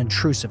theories and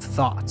intrusive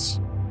thoughts.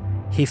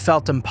 He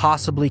felt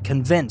impossibly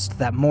convinced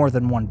that more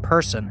than one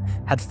person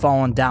had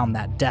fallen down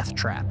that death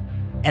trap,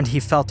 and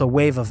he felt a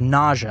wave of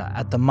nausea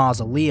at the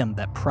mausoleum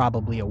that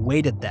probably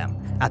awaited them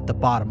at the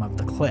bottom of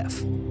the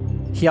cliff.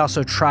 He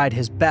also tried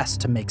his best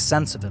to make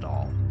sense of it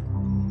all.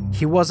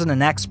 He wasn't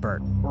an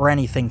expert or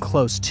anything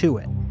close to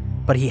it,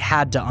 but he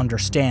had to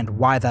understand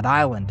why that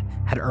island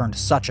had earned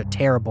such a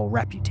terrible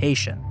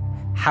reputation,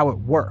 how it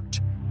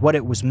worked, what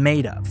it was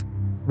made of,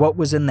 what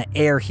was in the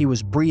air he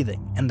was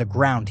breathing and the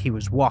ground he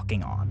was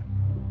walking on.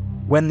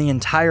 When the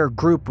entire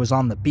group was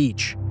on the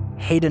beach,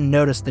 Hayden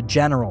noticed the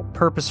General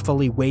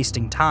purposefully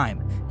wasting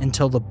time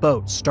until the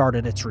boat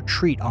started its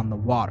retreat on the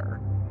water.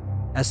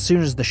 As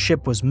soon as the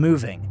ship was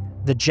moving,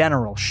 the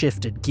General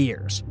shifted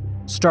gears,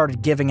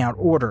 started giving out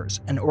orders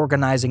and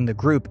organizing the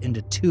group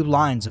into 2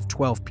 lines of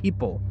 12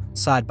 people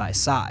side by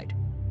side.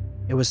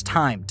 It was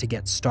time to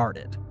get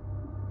started.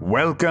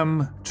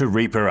 Welcome to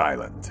Reaper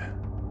Island,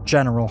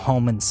 General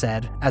Holman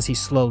said as he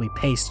slowly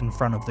paced in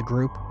front of the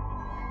group.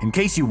 In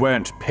case you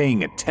weren't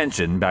paying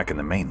attention back in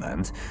the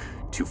mainland,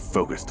 too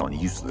focused on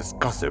useless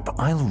gossip,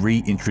 I'll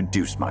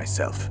reintroduce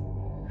myself.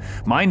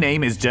 My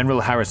name is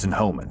General Harrison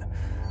Holman.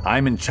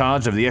 I'm in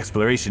charge of the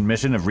exploration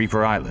mission of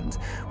Reaper Island,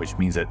 which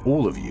means that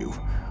all of you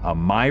are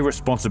my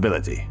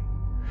responsibility.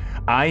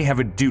 I have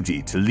a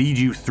duty to lead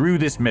you through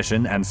this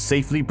mission and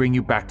safely bring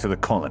you back to the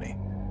colony.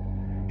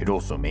 It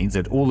also means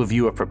that all of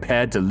you are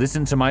prepared to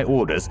listen to my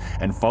orders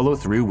and follow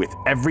through with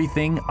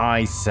everything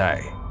I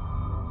say.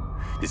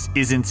 This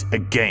isn't a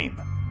game,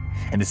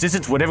 and this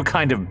isn't whatever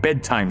kind of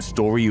bedtime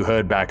story you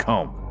heard back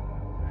home.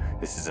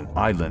 This is an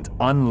island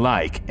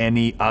unlike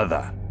any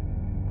other.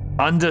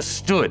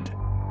 Understood?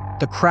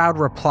 The crowd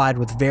replied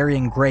with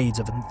varying grades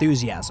of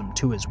enthusiasm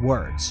to his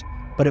words,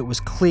 but it was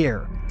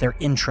clear their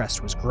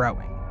interest was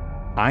growing.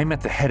 I'm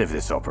at the head of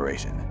this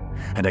operation,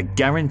 and I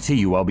guarantee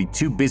you I'll be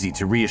too busy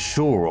to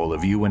reassure all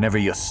of you whenever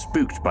you're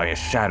spooked by a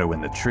shadow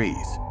in the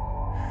trees.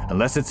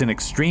 Unless it's an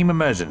extreme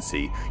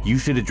emergency, you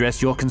should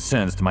address your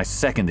concerns to my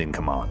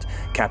second-in-command,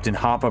 Captain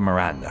Harper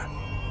Miranda.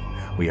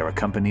 We are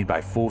accompanied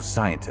by 4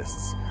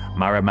 scientists,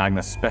 Mara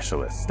Magna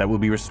specialists that will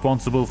be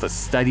responsible for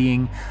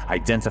studying,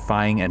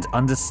 identifying, and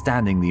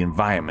understanding the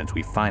environment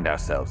we find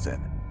ourselves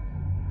in.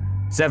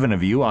 7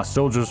 of you are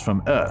soldiers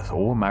from Earth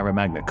or Mara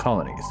Magna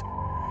colonies,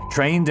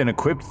 trained and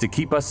equipped to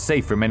keep us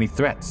safe from any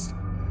threats,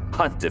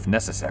 hunt if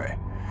necessary,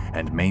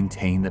 and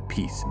maintain the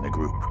peace in the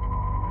group.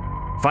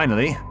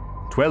 Finally,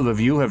 12 of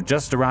you have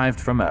just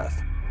arrived from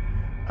Earth.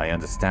 I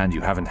understand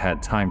you haven't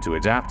had time to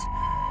adapt.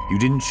 You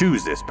didn't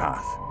choose this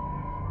path,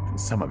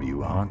 and some of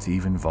you aren't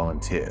even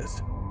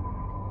volunteers.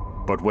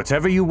 But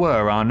whatever you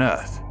were on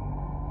Earth,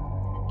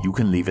 you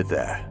can leave it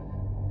there.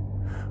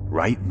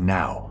 Right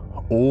now,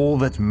 all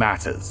that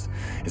matters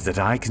is that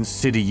I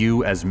consider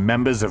you as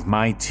members of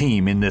my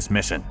team in this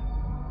mission.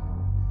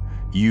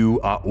 You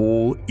are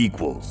all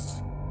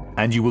equals,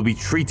 and you will be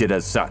treated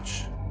as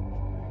such.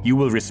 You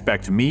will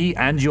respect me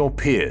and your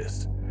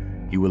peers.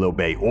 You will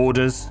obey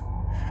orders,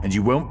 and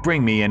you won't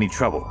bring me any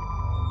trouble.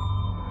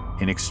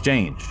 In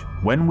exchange,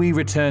 when we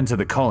return to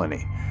the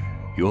colony,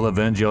 you'll have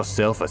earned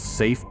yourself a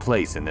safe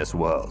place in this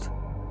world.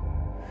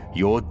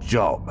 Your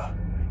job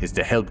is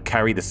to help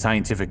carry the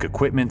scientific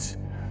equipment,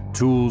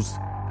 tools,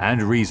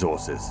 and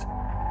resources,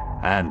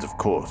 and, of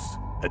course,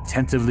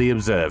 attentively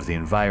observe the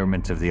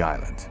environment of the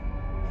island.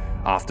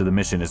 After the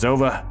mission is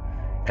over,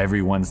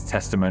 everyone's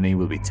testimony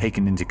will be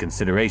taken into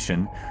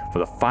consideration for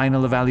the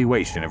final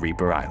evaluation of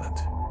Reaper Island.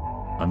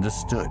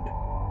 Understood?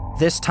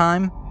 This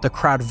time, the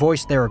crowd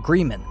voiced their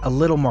agreement a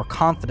little more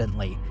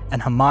confidently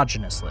and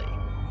homogeneously.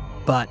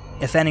 But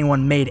if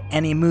anyone made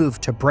any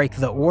move to break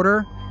the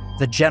order,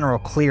 the general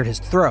cleared his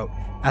throat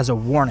as a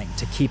warning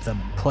to keep them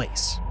in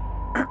place.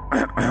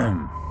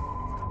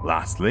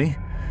 Lastly,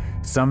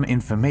 some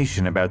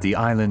information about the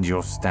island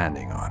you're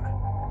standing on.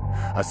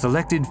 A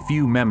selected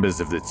few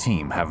members of the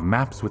team have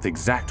maps with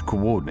exact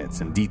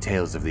coordinates and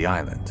details of the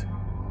island.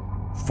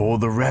 For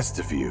the rest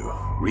of you,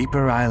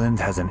 Reaper Island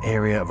has an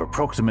area of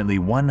approximately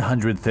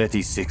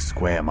 136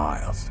 square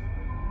miles.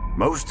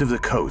 Most of the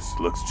coast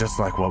looks just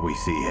like what we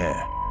see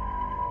here.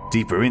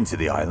 Deeper into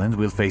the island,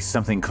 we'll face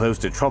something close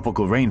to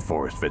tropical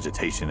rainforest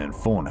vegetation and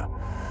fauna.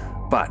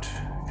 But,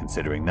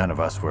 considering none of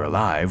us were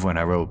alive when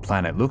our old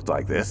planet looked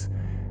like this,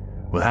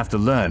 we'll have to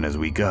learn as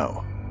we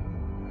go.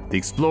 The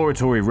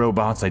exploratory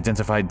robots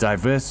identified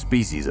diverse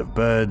species of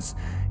birds,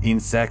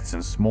 insects,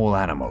 and small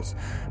animals,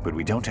 but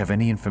we don't have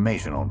any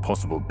information on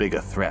possible bigger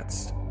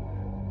threats.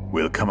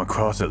 We'll come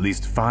across at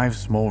least 5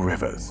 small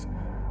rivers,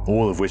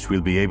 all of which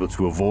we'll be able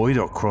to avoid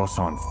or cross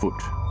on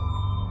foot.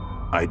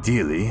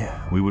 Ideally,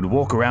 we would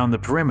walk around the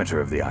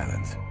perimeter of the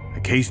island,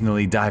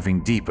 occasionally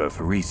diving deeper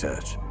for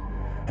research,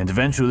 and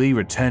eventually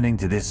returning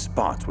to this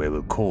spot where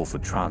we'll call for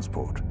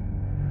transport.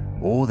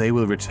 Or they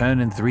will return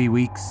in 3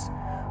 weeks,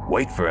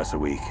 wait for us a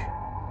week,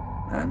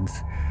 and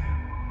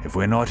if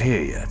we're not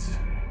here yet,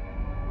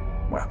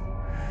 well,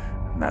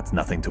 that's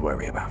nothing to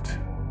worry about.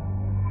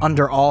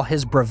 Under all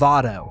his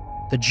bravado,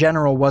 the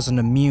general wasn't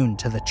immune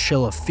to the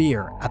chill of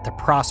fear at the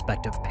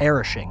prospect of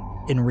perishing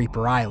in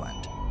Reaper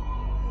Island.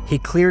 He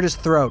cleared his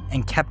throat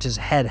and kept his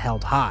head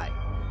held high,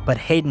 but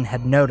Hayden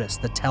had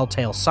noticed the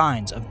telltale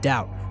signs of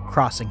doubt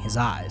crossing his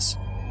eyes.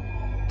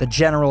 The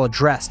general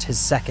addressed his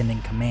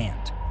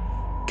second-in-command.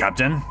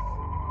 Captain,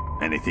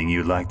 anything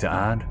you'd like to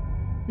add?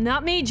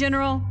 Not me,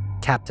 General.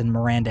 Captain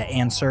Miranda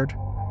answered.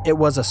 It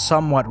was a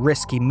somewhat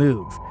risky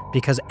move,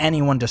 because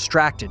anyone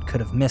distracted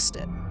could have missed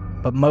it,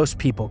 but most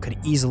people could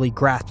easily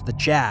grasp the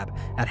jab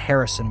at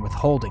Harrison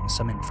withholding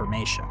some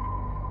information.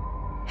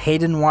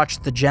 Hayden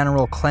watched the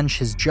general clench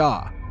his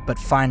jaw, but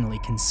finally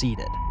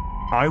conceded.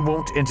 I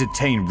won't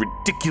entertain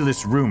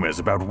ridiculous rumors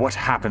about what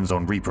happens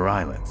on Reaper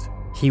Island,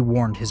 he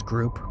warned his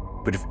group.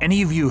 But if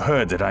any of you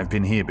heard that I've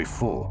been here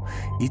before,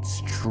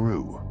 it's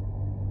true.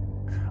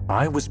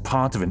 I was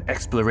part of an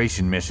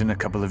exploration mission a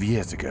couple of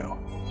years ago.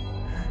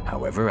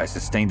 However, I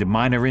sustained a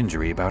minor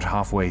injury about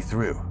halfway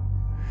through.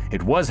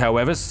 It was,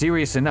 however,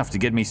 serious enough to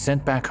get me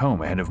sent back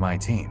home ahead of my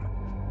team.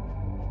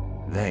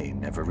 They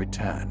never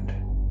returned.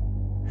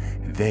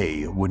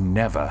 They were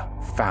never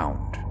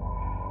found.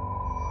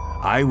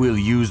 I will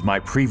use my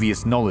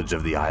previous knowledge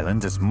of the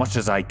island as much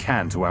as I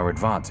can to our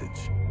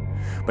advantage,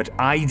 but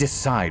I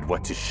decide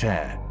what to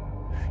share.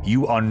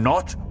 You are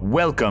not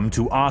welcome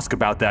to ask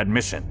about that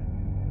mission.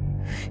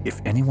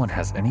 If anyone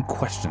has any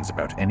questions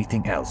about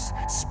anything else,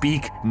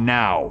 speak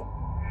now.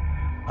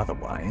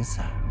 Otherwise,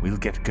 we'll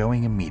get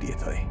going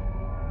immediately.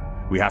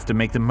 We have to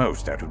make the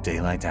most out of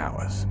daylight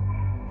hours.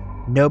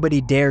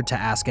 Nobody dared to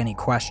ask any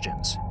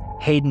questions.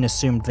 Hayden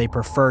assumed they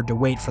preferred to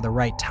wait for the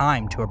right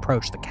time to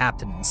approach the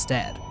captain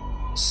instead.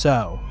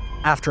 So,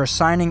 after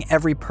assigning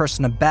every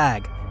person a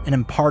bag and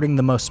imparting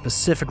the most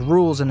specific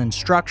rules and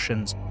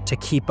instructions, To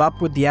keep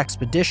up with the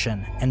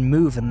expedition and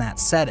move in that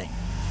setting,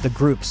 the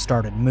group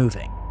started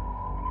moving.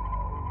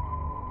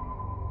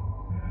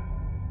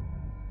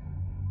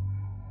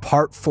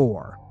 Part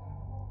 4.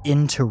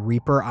 Into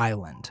Reaper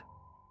Island.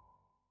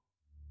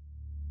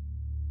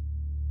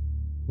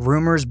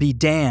 Rumors be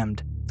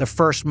damned, the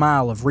first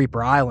mile of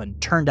Reaper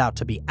Island turned out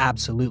to be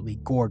absolutely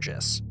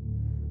gorgeous.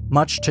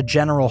 Much to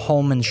General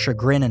Holman's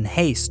chagrin and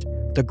haste,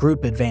 the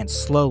group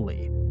advanced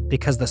slowly,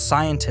 because the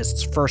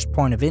scientists' first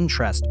point of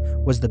interest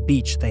was the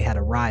beach they had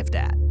arrived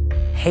at.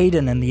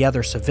 Hayden and the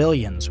other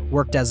civilians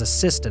worked as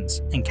assistants,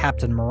 and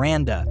Captain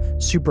Miranda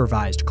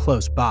supervised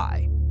close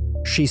by.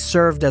 She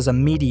served as a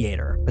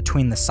mediator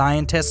between the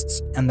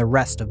scientists and the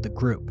rest of the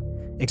group,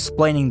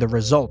 explaining the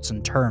results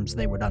in terms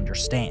they would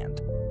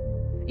understand.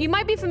 You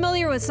might be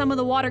familiar with some of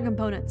the water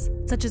components,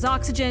 such as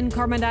oxygen,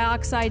 carbon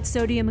dioxide,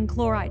 sodium, and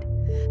chloride.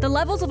 The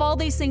levels of all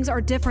these things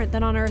are different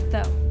than on Earth,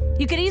 though.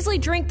 You could easily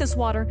drink this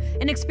water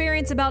and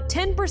experience about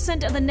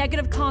 10% of the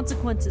negative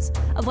consequences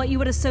of what you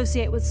would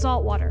associate with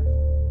salt water.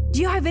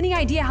 Do you have any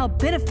idea how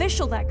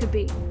beneficial that could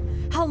be?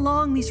 How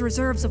long these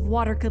reserves of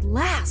water could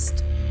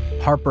last?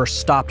 Harper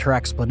stopped her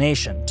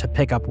explanation to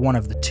pick up one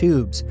of the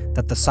tubes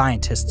that the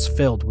scientists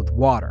filled with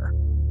water.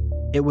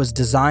 It was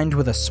designed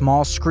with a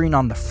small screen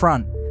on the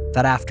front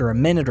that, after a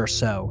minute or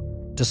so,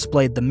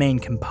 displayed the main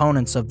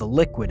components of the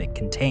liquid it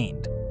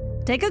contained.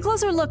 Take a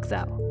closer look,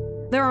 though.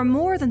 There are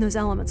more than those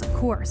elements, of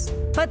course,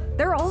 but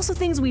there are also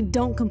things we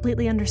don't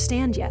completely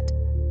understand yet.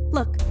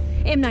 Look,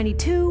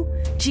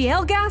 M92,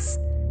 GL gas,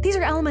 these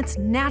are elements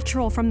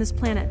natural from this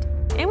planet,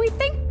 and we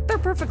think they're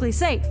perfectly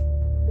safe.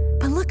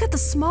 But look at the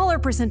smaller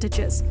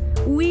percentages.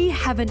 We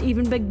haven't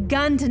even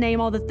begun to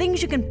name all the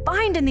things you can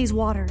find in these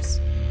waters.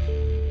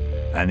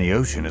 And the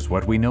ocean is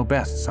what we know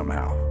best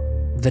somehow,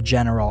 the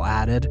general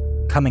added,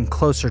 coming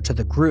closer to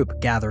the group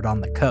gathered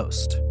on the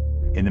coast.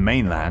 In the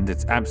mainland,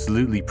 it's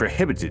absolutely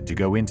prohibited to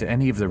go into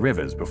any of the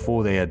rivers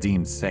before they are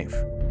deemed safe.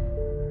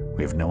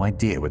 We have no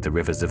idea what the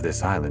rivers of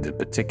this island in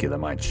particular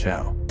might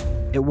show.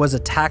 It was a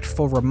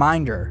tactful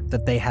reminder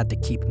that they had to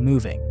keep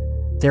moving.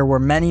 There were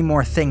many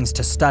more things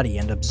to study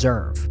and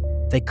observe.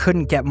 They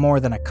couldn't get more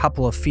than a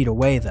couple of feet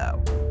away,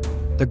 though.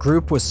 The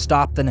group was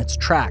stopped in its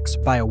tracks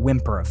by a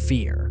whimper of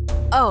fear.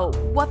 Oh,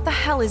 what the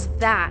hell is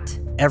that?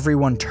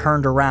 Everyone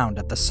turned around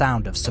at the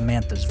sound of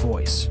Samantha's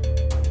voice.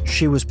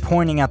 She was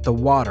pointing at the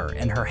water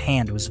and her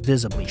hand was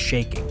visibly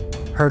shaking.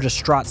 Her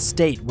distraught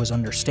state was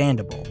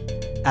understandable.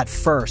 At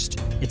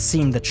first, it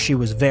seemed that she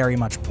was very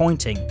much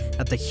pointing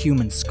at the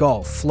human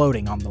skull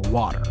floating on the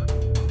water.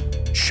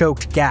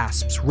 Choked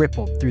gasps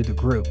rippled through the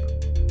group.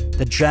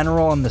 The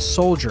general and the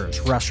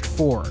soldiers rushed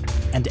forward,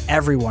 and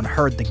everyone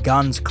heard the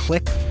guns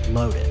click,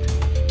 loaded.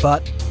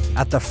 But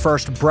at the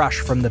first brush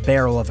from the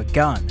barrel of a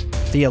gun,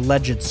 the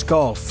alleged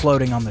skull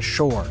floating on the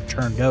shore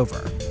turned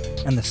over,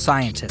 and the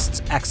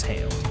scientists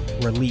exhaled,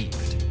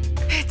 relieved.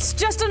 It's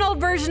just an old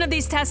version of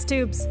these test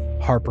tubes,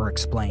 Harper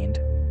explained.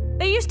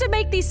 They used to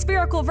make these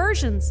spherical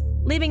versions,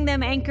 leaving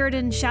them anchored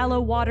in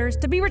shallow waters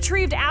to be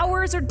retrieved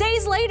hours or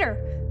days later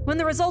when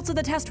the results of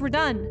the test were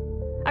done.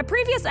 A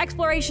previous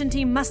exploration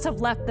team must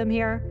have left them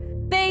here.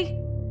 They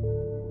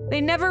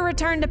never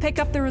returned to pick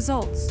up the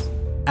results.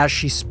 As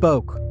she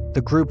spoke,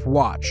 the group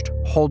watched,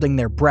 holding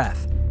their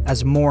breath,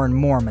 as more and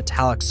more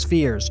metallic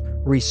spheres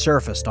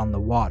resurfaced on the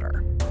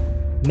water.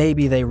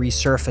 Maybe they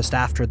resurfaced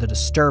after the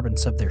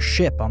disturbance of their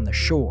ship on the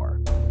shore.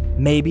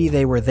 Maybe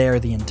they were there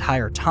the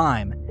entire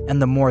time,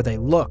 and the more they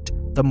looked,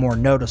 the more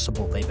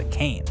noticeable they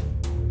became.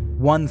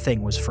 One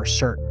thing was for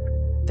certain.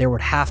 There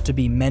would have to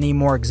be many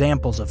more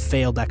examples of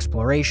failed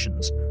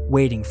explorations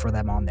waiting for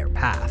them on their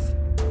path.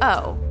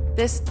 Oh,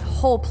 this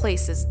whole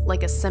place is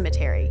like a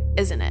cemetery,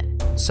 isn't it?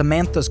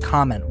 Samantha's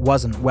comment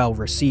wasn't well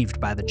received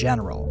by the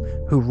general,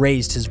 who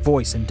raised his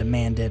voice and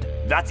demanded,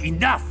 "That's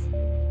enough!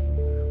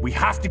 We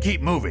have to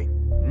keep moving,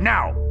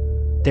 now!"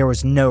 There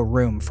was no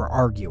room for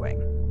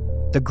arguing.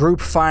 The group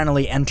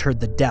finally entered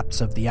the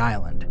depths of the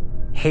island.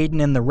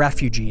 Hayden and the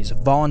refugees,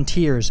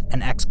 volunteers,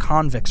 and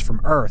ex-convicts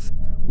from Earth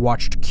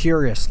watched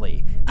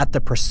curiously at the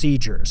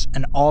procedures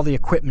and all the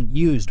equipment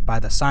used by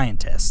the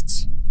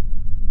scientists.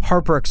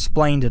 Harper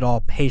explained it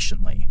all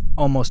patiently,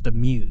 almost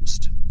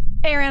amused.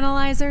 Air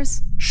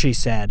analyzers, she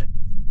said,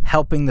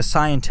 helping the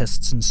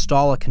scientists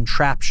install a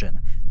contraption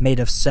made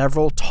of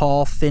several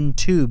tall, thin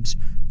tubes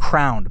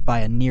crowned by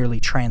a nearly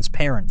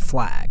transparent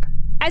flag.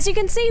 As you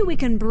can see, we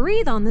can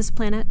breathe on this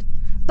planet,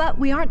 but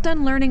we aren't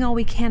done learning all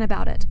we can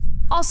about it.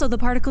 Also, the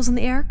particles in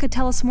the air could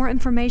tell us more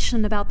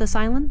information about this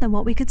island than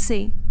what we could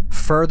see.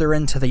 Further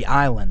into the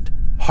island,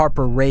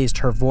 Harper raised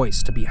her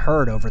voice to be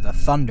heard over the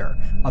thunder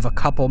of a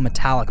couple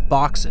metallic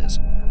boxes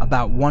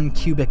about 1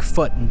 cubic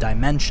foot in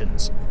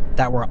dimensions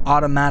that were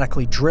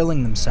automatically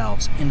drilling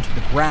themselves into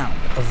the ground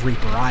of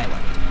Reaper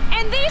Island.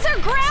 And these are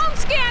ground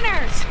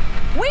scanners!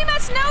 We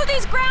must know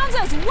these grounds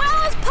as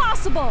well as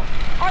possible!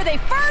 Are they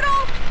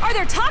fertile? Are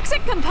there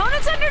toxic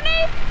components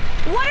underneath?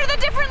 What are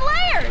the different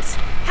layers?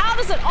 How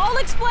does it all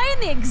explain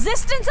the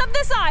existence of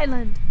this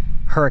island?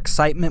 Her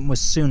excitement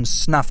was soon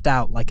snuffed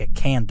out like a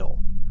candle.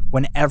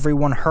 when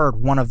everyone heard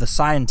one of the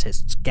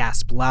scientists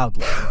gasp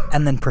loudly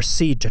and then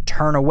proceed to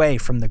turn away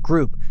from the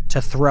group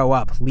to throw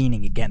up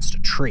leaning against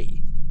a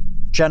tree.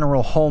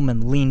 General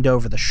Holman leaned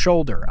over the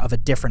shoulder of a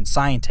different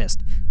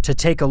scientist to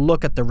take a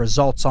look at the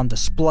results on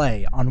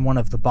display on one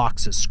of the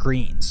box's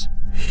screens.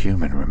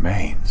 Human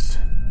remains,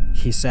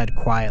 he said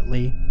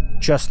quietly,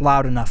 just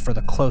loud enough for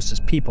the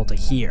closest people to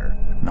hear.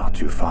 Not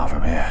too far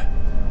from here.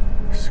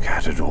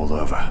 Scattered all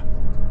over.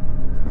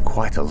 And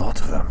quite a lot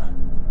of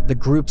them. The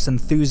group's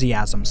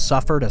enthusiasm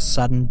suffered a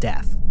sudden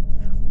death.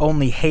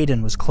 Only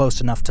Hayden was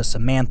close enough to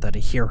Samantha to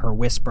hear her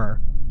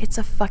whisper, "It's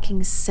a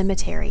fucking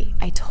cemetery,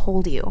 I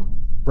told you."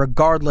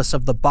 Regardless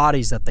of the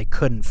bodies that they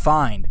couldn't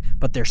find,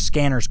 but their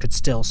scanners could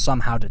still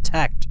somehow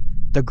detect,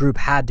 the group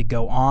had to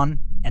go on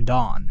and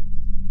on.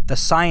 The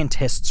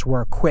scientists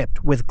were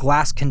equipped with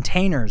glass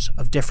containers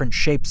of different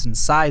shapes and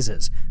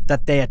sizes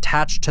that they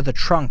attached to the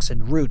trunks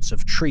and roots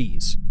of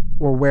trees,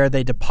 or where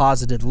they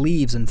deposited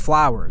leaves and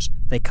flowers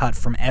they cut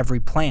from every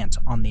plant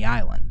on the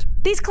island.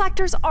 These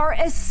collectors are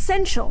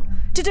essential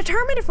to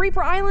determine if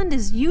Reaper Island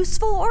is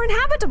useful or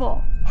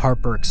inhabitable,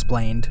 Harper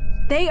explained.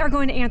 They are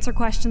going to answer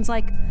questions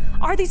like,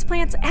 are these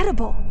plants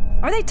edible?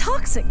 Are they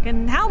toxic,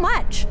 and how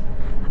much?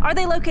 Are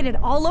they located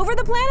all over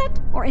the planet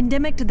or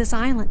endemic to this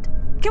island?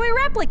 Can we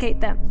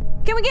replicate them?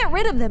 Can we get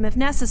rid of them if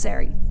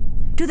necessary?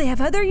 Do they have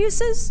other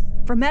uses?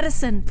 For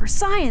medicine, for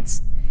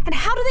science? And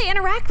how do they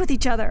interact with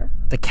each other?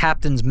 The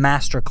captain's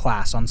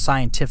masterclass on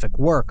scientific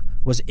work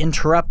was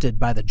interrupted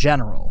by the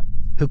general,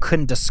 who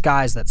couldn't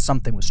disguise that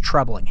something was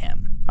troubling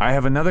him. I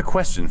have another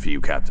question for you,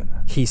 Captain,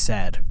 he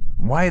said.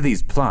 Why are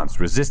these plants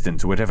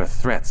resistant to whatever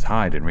threats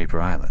hide in Reaper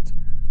Island?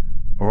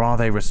 Or are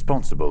they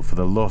responsible for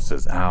the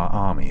losses our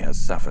army has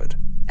suffered?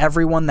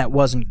 Everyone that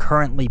wasn't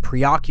currently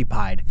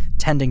preoccupied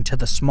tending to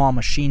the small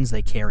machines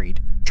they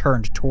carried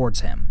turned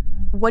towards him.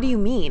 What do you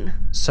mean?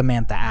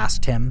 Samantha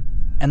asked him,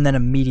 and then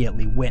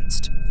immediately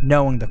winced,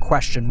 knowing the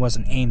question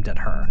wasn't aimed at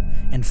her,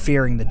 and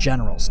fearing the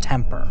general's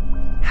temper.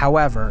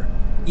 However,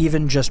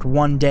 even just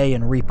one day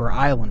in Reaper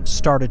Island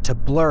started to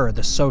blur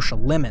the social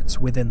limits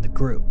within the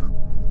group.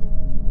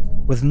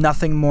 With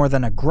nothing more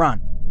than a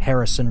grunt,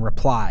 Harrison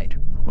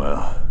replied,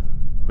 Well,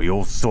 we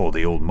all saw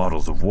the old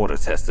models of water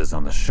testers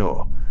on the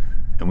shore,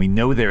 and we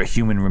know there are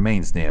human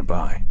remains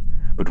nearby.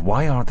 But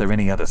why aren't there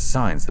any other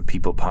signs that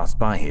people pass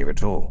by here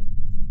at all?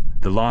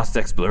 The last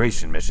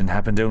exploration mission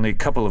happened only a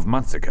couple of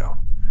months ago.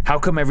 How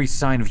come every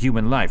sign of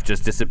human life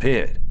just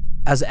disappeared?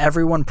 As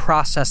everyone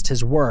processed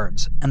his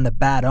words and the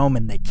bad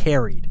omen they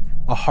carried,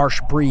 a harsh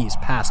breeze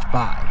passed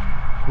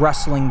by,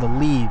 rustling the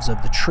leaves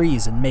of the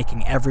trees and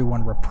making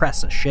everyone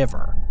repress a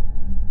shiver.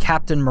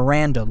 Captain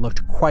Miranda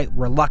looked quite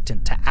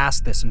reluctant to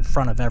ask this in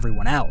front of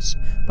everyone else,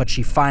 but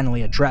she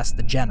finally addressed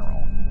the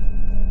general.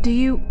 Do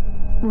you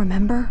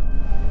remember?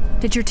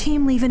 Did your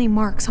team leave any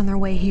marks on their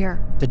way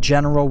here? The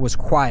general was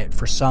quiet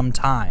for some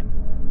time,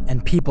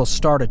 and people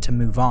started to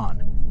move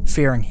on,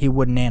 fearing he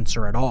wouldn't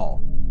answer at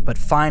all. But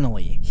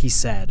finally, he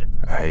said,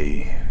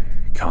 I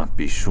can't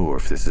be sure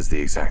if this is the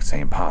exact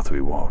same path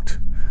we walked.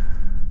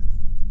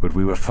 But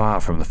we were far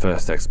from the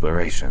first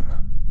exploration,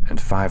 and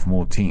 5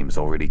 more teams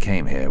already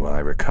came here while I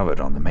recovered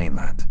on the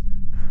mainland.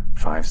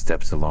 5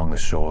 steps along the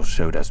shore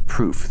showed us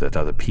proof that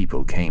other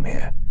people came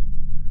here.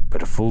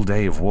 But a full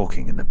day of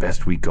walking and the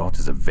best we got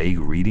is a vague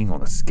reading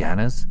on the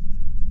scanners?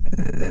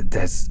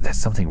 There's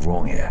something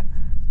wrong here.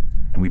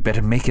 And we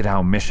better make it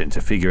our mission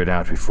to figure it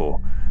out before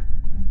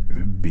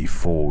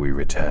we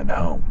return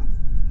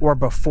home. Or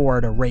before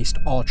it erased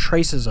all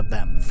traces of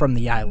them from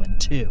the island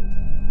too.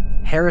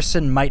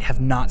 Harrison might have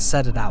not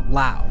said it out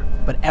loud,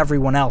 but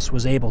everyone else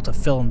was able to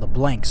fill in the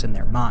blanks in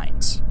their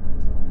minds.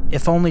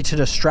 If only to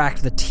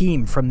distract the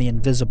team from the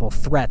invisible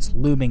threats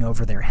looming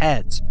over their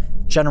heads,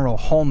 General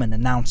Holman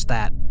announced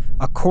that,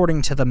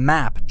 according to the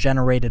map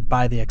generated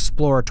by the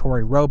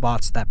exploratory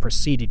robots that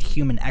preceded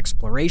human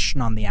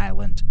exploration on the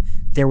island,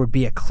 there would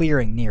be a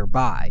clearing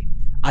nearby,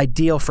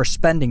 ideal for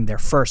spending their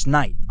first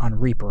night on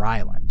Reaper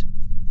Island.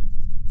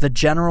 The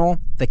general,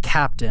 the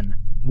captain,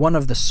 one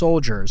of the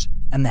soldiers,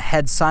 and the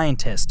head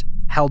scientist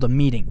held a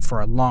meeting for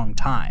a long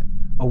time,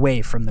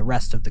 away from the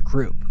rest of the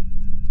group.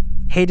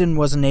 Hayden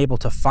wasn't able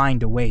to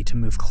find a way to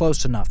move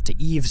close enough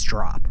to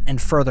eavesdrop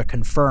and further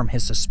confirm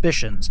his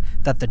suspicions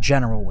that the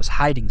general was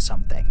hiding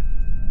something.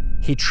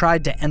 He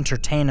tried to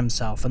entertain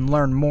himself and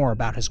learn more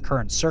about his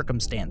current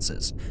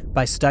circumstances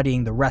by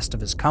studying the rest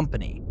of his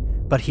company,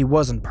 but he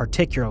wasn't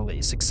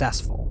particularly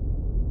successful.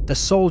 The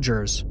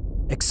soldiers,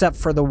 except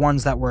for the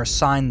ones that were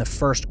assigned the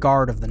first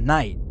guard of the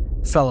night,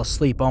 fell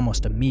asleep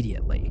almost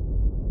immediately,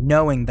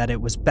 knowing that it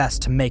was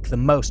best to make the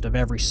most of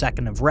every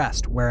second of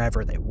rest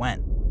wherever they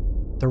went.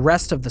 The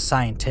rest of the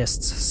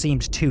scientists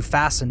seemed too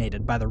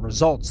fascinated by the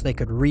results they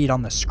could read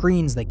on the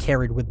screens they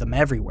carried with them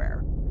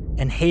everywhere,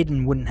 and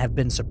Hayden wouldn't have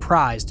been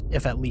surprised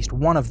if at least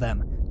one of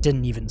them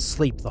didn't even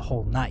sleep the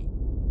whole night.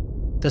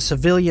 The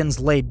civilians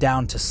laid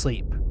down to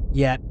sleep,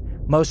 yet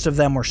most of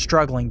them were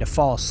struggling to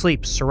fall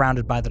asleep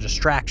surrounded by the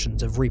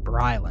distractions of Reaper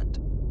Island.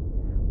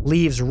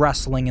 Leaves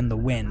rustling in the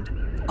wind,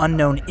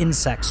 unknown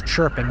insects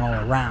chirping all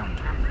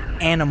around,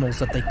 animals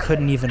that they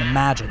couldn't even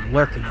imagine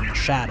lurking in the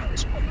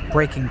shadows,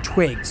 breaking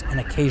twigs and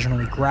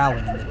occasionally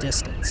growling in the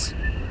distance.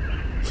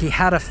 He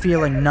had a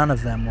feeling none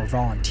of them were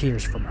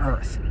volunteers from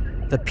Earth.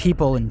 The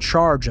people in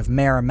charge of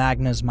Mara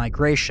Magna's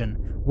migration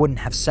wouldn't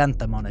have sent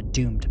them on a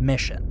doomed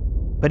mission.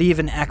 But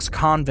even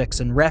ex-convicts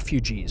and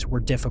refugees were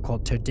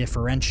difficult to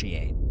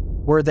differentiate.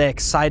 Were they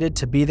excited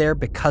to be there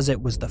because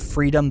it was the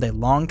freedom they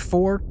longed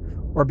for,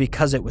 or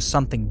because it was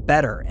something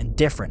better and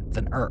different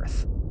than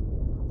Earth?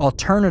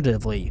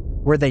 Alternatively,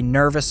 were they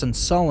nervous and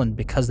sullen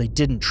because they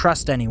didn't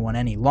trust anyone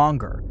any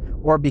longer,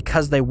 or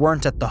because they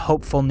weren't at the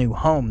hopeful new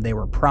home they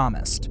were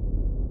promised?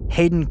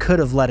 Hayden could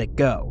have let it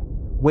go,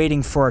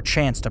 waiting for a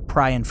chance to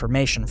pry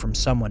information from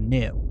someone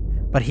new,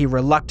 but he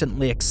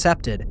reluctantly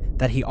accepted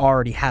that he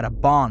already had a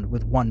bond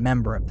with one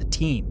member of the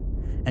team,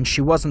 and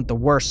she wasn't the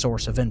worst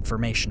source of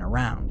information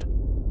around.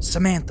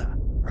 "Samantha,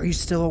 are you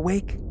still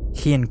awake?"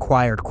 he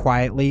inquired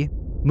quietly,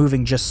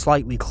 moving just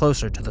slightly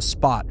closer to the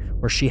spot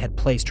where she had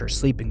placed her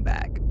sleeping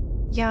bag.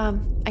 Yeah,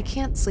 I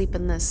can't sleep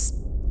in this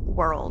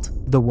world.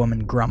 The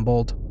woman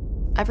grumbled.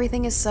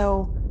 Everything is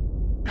so...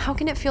 How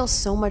can it feel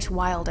so much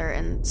wilder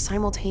and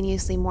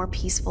simultaneously more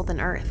peaceful than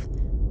Earth?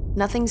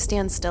 Nothing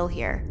stands still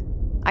here.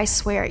 I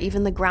swear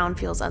even the ground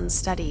feels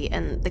unsteady,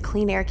 and the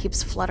clean air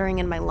keeps fluttering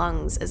in my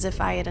lungs as if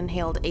I had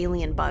inhaled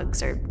alien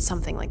bugs or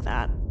something like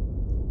that.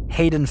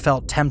 Hayden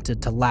felt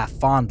tempted to laugh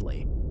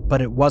fondly,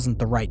 but it wasn't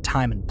the right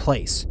time and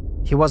place.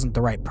 He wasn't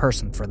the right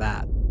person for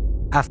that.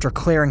 After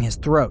clearing his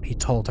throat, he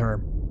told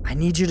her, "I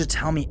need you to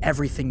tell me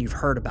everything you've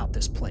heard about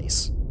this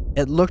place."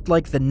 It looked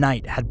like the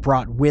night had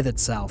brought with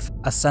itself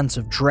a sense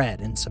of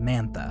dread in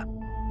Samantha.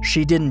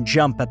 She didn't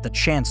jump at the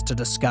chance to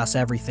discuss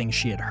everything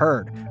she had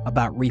heard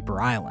about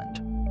Reaper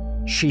Island.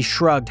 She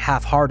shrugged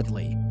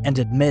half-heartedly and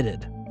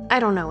admitted, I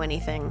don't know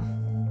anything.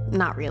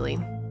 Not really.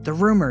 "The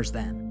rumors,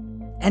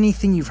 then.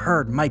 Anything you've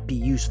heard might be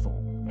useful,"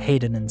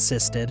 Hayden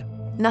insisted.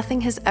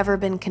 Nothing has ever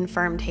been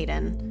confirmed,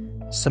 Hayden.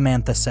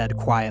 Samantha said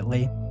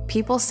quietly.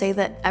 People say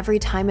that every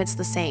time it's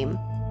the same.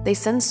 They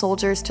send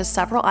soldiers to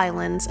several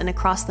islands and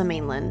across the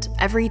mainland.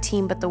 Every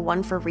team but the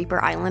one for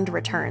Reaper Island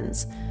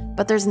returns.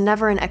 But there's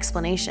never an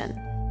explanation.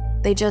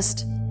 They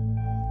just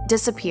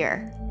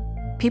disappear.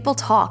 People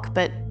talk,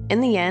 but in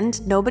the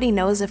end, nobody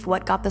knows if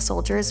what got the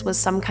soldiers was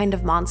some kind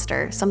of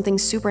monster, something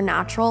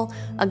supernatural,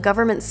 a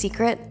government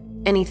secret,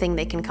 anything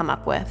they can come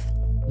up with.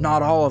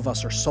 "Not all of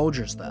us are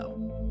soldiers, though,"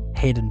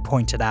 Hayden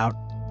pointed out.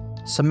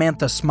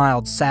 Samantha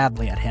smiled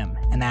sadly at him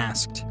and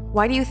asked,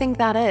 Why do you think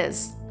that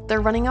is?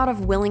 They're running out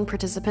of willing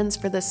participants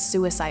for this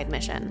suicide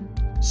mission.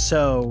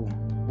 "So,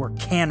 we're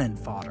cannon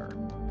fodder.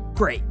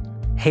 Great."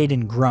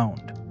 Hayden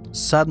groaned.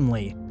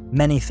 Suddenly,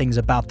 many things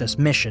about this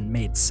mission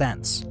made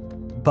sense.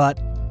 But,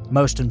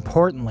 most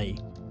importantly,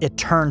 it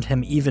turned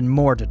him even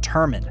more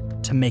determined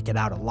to make it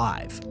out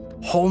alive.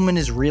 "Holman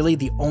is really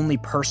the only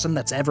person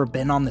that's ever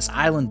been on this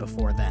island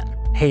before then?"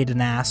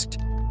 Hayden asked.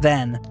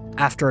 Then,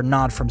 after a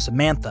nod from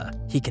Samantha,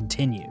 he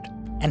continued.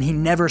 "And he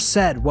never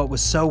said what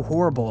was so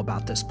horrible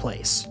about this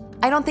place."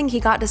 I don't think he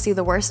got to see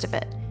the worst of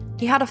it.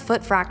 He had a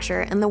foot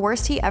fracture, and the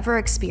worst he ever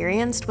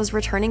experienced was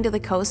returning to the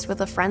coast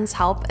with a friend's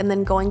help and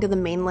then going to the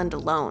mainland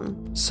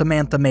alone.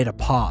 Samantha made a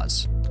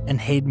pause, and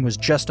Hayden was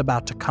just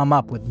about to come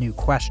up with new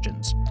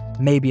questions,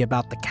 maybe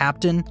about the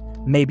captain,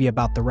 maybe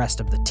about the rest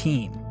of the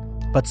team.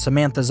 But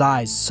Samantha's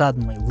eyes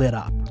suddenly lit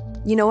up.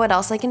 You know what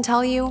else I can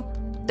tell you?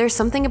 There's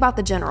something about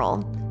the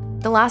general.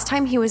 The last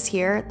time he was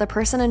here, the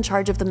person in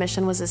charge of the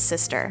mission was his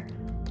sister.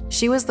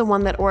 She was the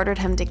one that ordered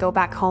him to go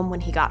back home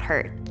when he got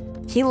hurt.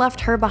 He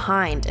left her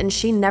behind, and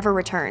she never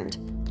returned.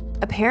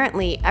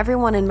 Apparently,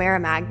 everyone in Mara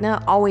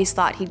Magna always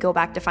thought he'd go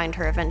back to find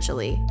her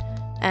eventually.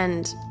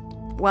 And,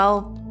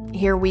 well,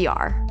 here we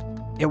are.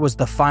 It was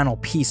the final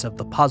piece of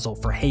the puzzle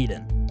for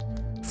Hayden.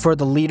 For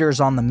the leaders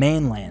on the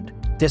mainland,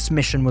 this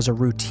mission was a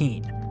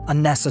routine, a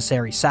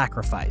necessary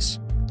sacrifice.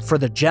 For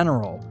the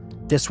general,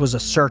 this was a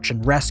search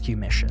and rescue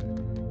mission.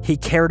 He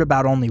cared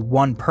about only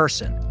one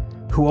person,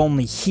 who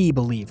only he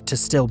believed to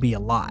still be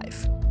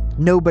alive.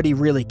 Nobody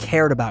really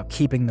cared about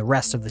keeping the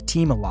rest of the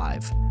team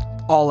alive.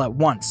 All at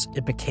once,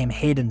 it became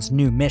Hayden's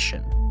new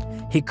mission.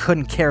 He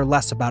couldn't care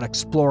less about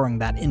exploring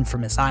that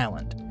infamous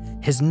island.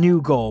 His new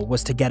goal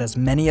was to get as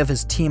many of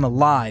his team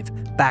alive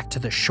back to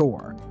the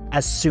shore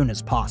as soon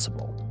as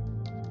possible.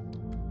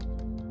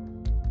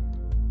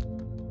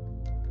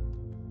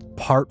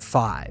 Part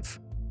 5.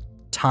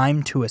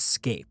 Time to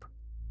Escape.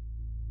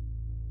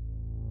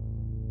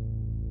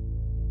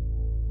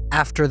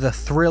 After the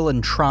thrill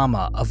and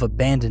trauma of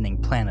abandoning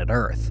planet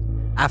Earth,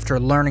 after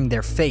learning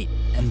their fate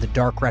and the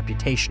dark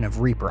reputation of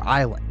Reaper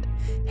Island,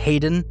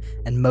 Hayden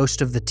and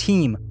most of the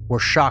team were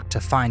shocked to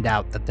find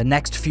out that the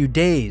next few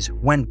days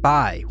went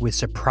by with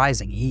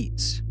surprising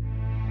ease.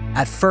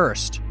 At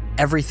first,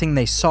 everything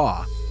they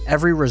saw,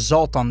 every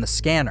result on the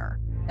scanner,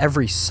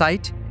 every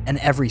sight and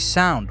every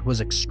sound was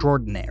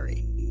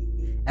extraordinary.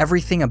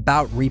 Everything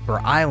about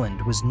Reaper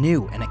Island was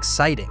new and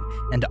exciting,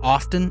 and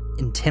often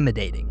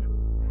intimidating.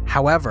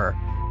 However,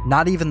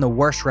 not even the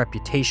worst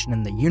reputation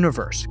in the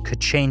universe could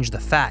change the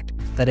fact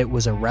that it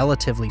was a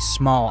relatively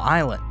small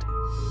island,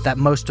 that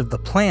most of the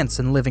plants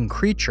and living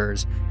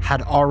creatures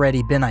had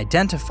already been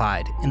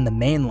identified in the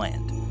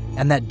mainland,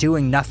 and that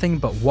doing nothing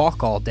but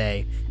walk all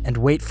day and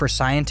wait for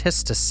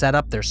scientists to set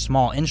up their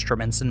small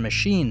instruments and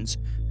machines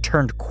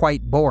turned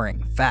quite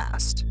boring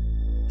fast.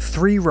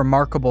 3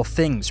 remarkable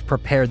things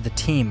prepared the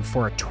team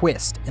for a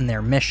twist in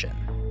their mission.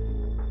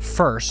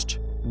 First,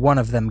 one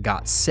of them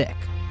got sick.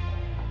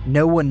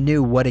 No one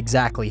knew what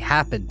exactly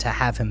happened to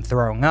have him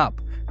throwing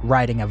up,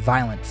 riding a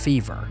violent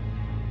fever.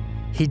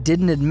 He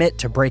didn't admit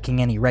to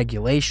breaking any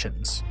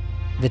regulations.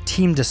 The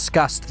team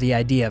discussed the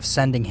idea of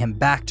sending him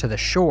back to the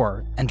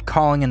shore and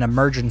calling an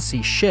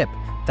emergency ship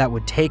that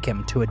would take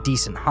him to a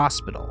decent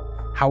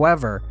hospital.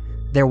 However,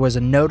 there was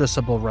a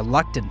noticeable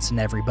reluctance in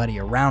everybody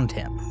around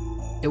him.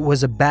 It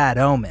was a bad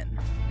omen.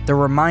 The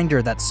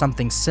reminder that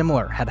something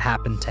similar had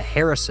happened to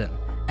Harrison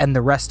and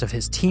the rest of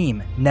his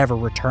team never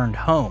returned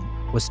home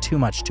was too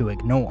much to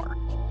ignore.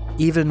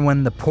 Even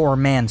when the poor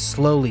man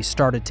slowly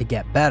started to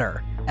get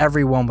better,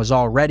 everyone was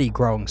already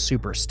growing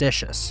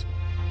superstitious.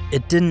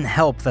 It didn't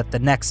help that the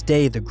next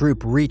day the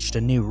group reached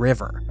a new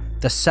river,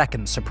 the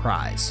second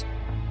surprise.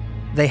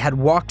 They had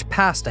walked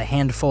past a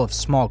handful of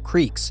small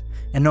creeks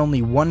and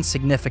only one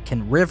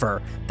significant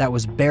river that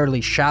was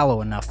barely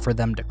shallow enough for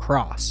them to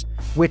cross,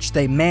 which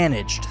they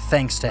managed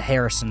thanks to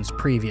Harrison's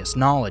previous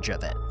knowledge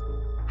of it.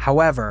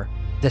 However,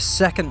 the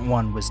second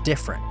one was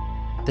different.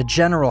 The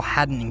general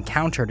hadn't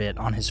encountered it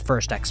on his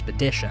first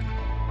expedition.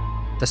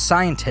 The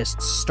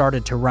scientists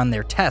started to run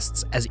their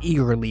tests as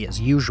eagerly as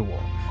usual,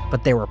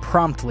 but they were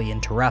promptly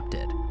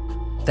interrupted.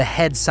 The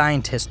head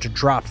scientist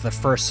dropped the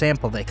first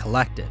sample they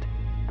collected.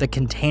 The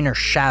container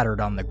shattered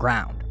on the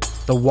ground.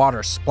 The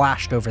water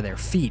splashed over their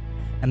feet,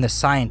 and the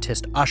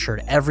scientist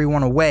ushered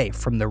everyone away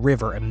from the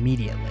river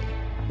immediately.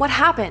 What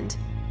happened?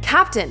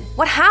 Captain,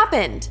 what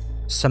happened?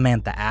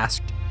 Samantha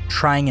asked,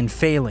 trying and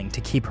failing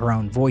to keep her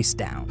own voice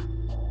down.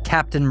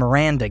 Captain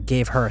Miranda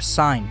gave her a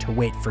sign to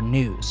wait for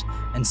news,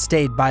 and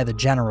stayed by the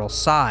general's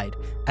side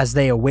as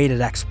they awaited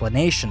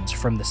explanations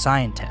from the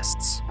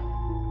scientists.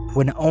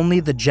 When only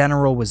the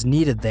general was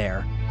needed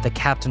there, the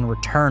captain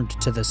returned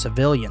to the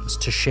civilians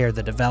to share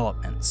the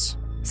developments.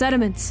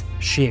 Sediments,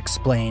 She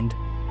explained,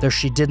 though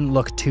she didn't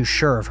look too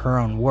sure of her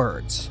own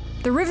words.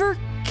 the river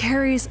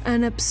carries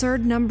an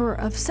absurd number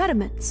of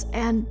sediments,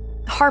 and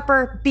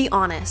Harper, be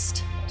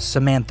honest.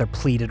 Samantha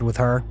pleaded with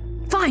her.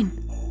 fine,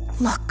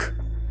 look.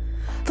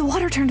 The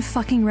water turned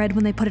fucking red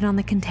when they put it on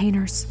the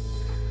containers.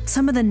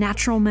 Some of the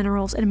natural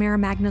minerals in Mara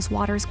Magna's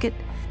waters get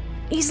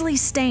easily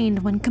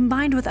stained when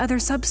combined with other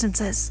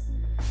substances.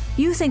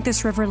 You think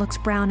this river looks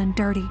brown and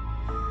dirty,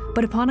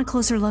 but upon a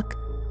closer look,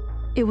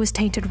 it was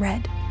tainted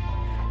red.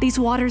 These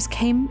waters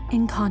came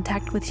in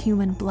contact with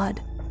human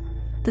blood.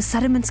 The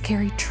sediments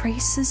carry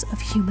traces of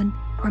human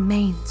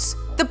remains.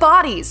 The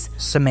bodies!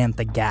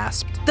 Samantha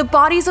gasped. The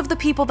bodies of the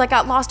people that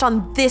got lost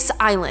on this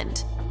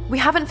island. We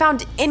haven't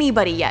found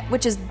anybody yet,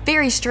 which is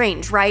very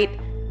strange, right?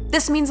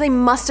 This means they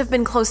must have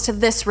been close to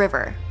this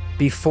river.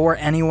 Before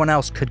anyone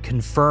else could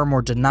confirm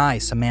or deny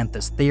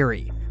Samantha's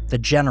theory, the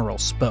general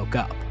spoke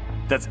up.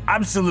 That's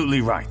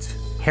absolutely right.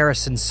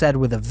 Harrison said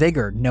with a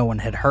vigor no one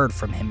had heard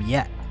from him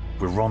yet.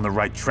 We're on the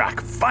right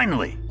track,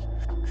 finally!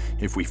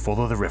 If we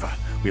follow the river,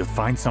 we'll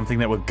find something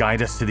that will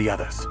guide us to the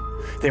others.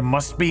 There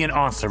must be an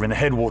answer in the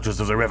headwaters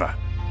of the river.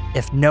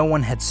 If no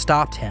one had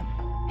stopped him,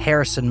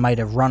 Harrison might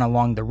have run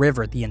along the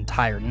river the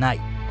entire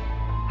night.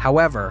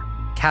 However,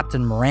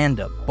 Captain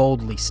Miranda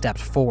boldly stepped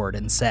forward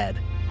and said,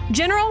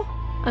 General,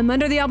 I'm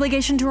under the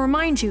obligation to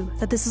remind you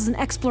that this is an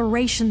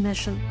exploration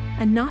mission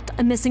and not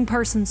a missing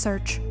person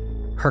search.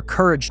 Her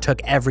courage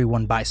took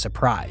everyone by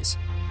surprise.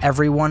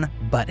 Everyone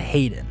but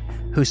Hayden,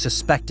 who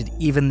suspected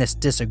even this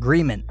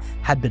disagreement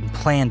had been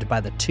planned by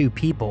the 2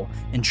 people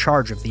in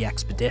charge of the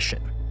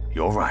expedition.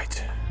 You're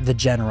right. The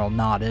general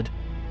nodded,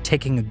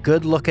 taking a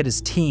good look at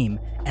his team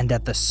and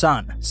at the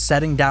sun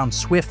setting down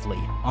swiftly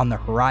on the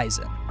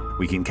horizon.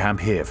 We can camp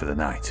here for the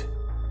night,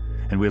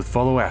 and we'll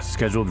follow our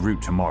scheduled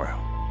route tomorrow.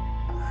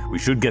 We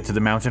should get to the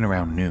mountain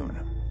around noon.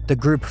 The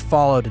group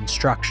followed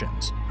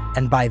instructions,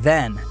 and by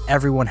then,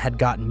 everyone had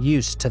gotten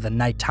used to the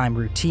nighttime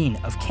routine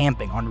of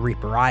camping on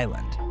Reaper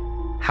Island.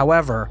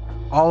 However,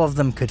 all of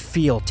them could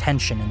feel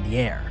tension in the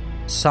air.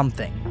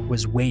 Something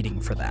was waiting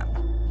for them.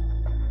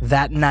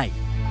 That night,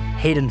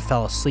 Hayden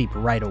fell asleep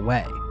right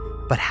away,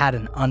 but had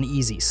an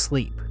uneasy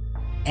sleep.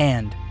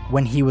 And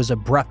when he was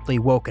abruptly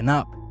woken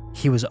up,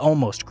 he was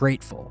almost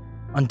grateful,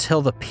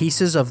 until the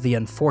pieces of the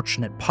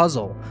unfortunate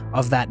puzzle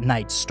of that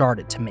night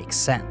started to make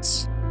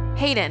sense.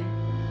 Hayden!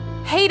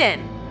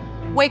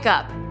 Hayden! Wake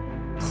up!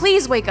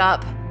 Please wake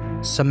up!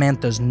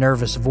 Samantha's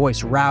nervous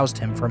voice roused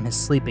him from his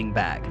sleeping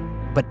bag,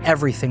 but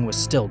everything was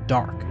still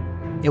dark.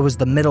 It was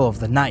the middle of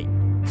the night.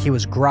 He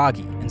was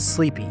groggy and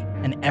sleepy,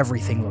 and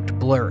everything looked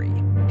blurry.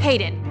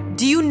 Hayden,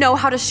 do you know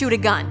how to shoot a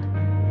gun?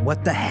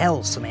 What the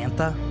hell,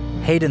 Samantha?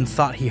 Hayden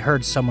thought he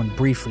heard someone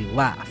briefly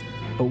laugh,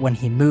 but when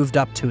he moved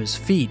up to his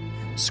feet,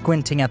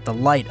 squinting at the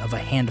light of a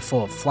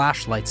handful of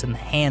flashlights in the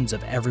hands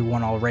of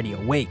everyone already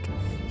awake,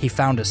 he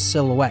found a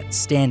silhouette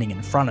standing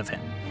in front of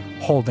him,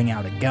 holding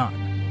out a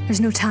gun.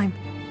 There's no time.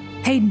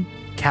 Hayden,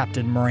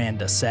 Captain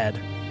Miranda said.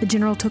 The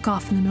general took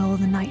off in the middle of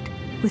the night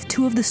with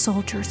 2 of the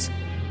soldiers.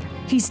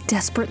 He's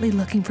desperately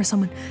looking for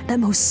someone that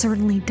most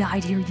certainly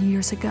died here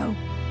years ago.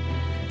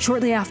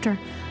 Shortly after,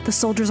 the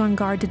soldiers on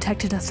guard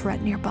detected a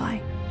threat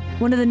nearby,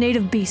 one of the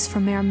native beasts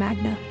from Mara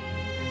Magna.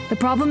 The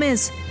problem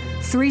is,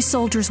 3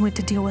 soldiers went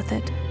to deal with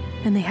it,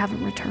 and they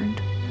haven't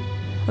returned.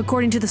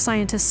 According to the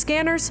scientists'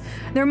 scanners,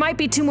 there might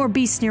be 2 more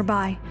beasts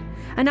nearby.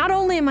 And not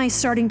only am I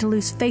starting to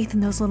lose faith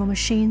in those little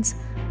machines,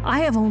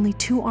 I have only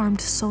 2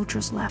 armed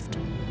soldiers left.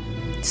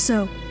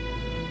 So,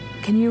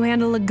 can you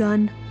handle a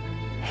gun?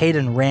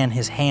 Hayden ran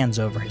his hands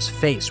over his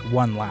face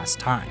one last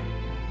time,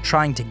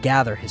 trying to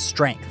gather his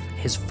strength,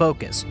 his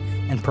focus,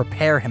 and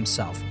prepare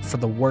himself for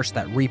the worst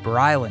that Reaper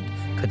Island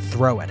could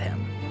throw at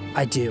him.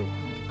 I do.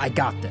 I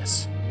got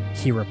this,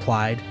 he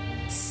replied.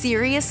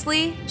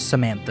 Seriously?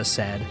 Samantha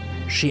said.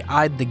 She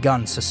eyed the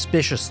gun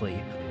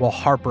suspiciously while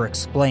Harper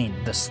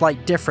explained the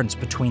slight difference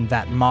between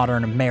that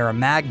modern Mara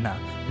Magna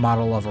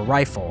model of a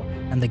rifle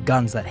and the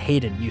guns that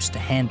Hayden used to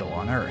handle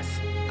on Earth.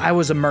 I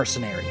was a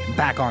mercenary,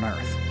 back on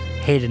Earth,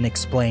 Hayden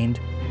explained,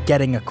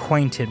 getting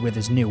acquainted with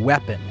his new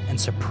weapon and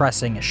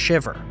suppressing a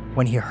shiver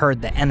when he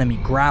heard the enemy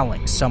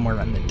growling somewhere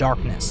in the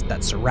darkness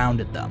that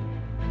surrounded them.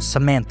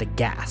 Samantha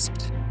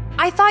gasped.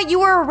 I thought you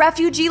were a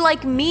refugee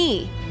like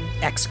me.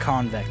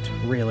 Ex-convict,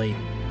 really.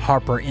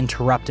 Harper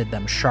interrupted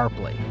them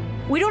sharply.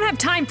 We don't have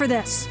time for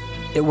this.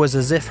 It was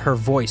as if her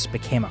voice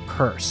became a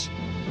curse.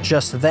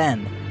 Just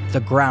then, the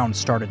ground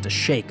started to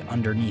shake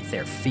underneath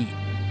their feet.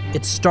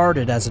 It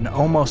started as an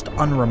almost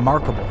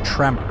unremarkable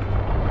tremor.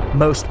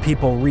 Most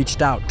people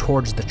reached out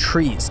towards the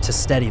trees to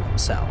steady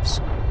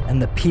themselves,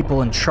 and the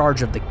people in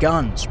charge of the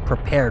guns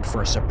prepared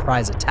for a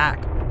surprise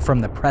attack from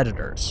the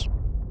predators.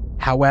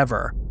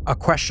 However, a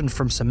question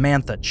from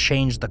Samantha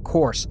changed the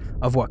course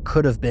of what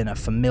could have been a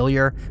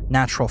familiar,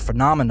 natural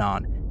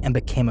phenomenon and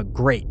became a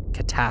great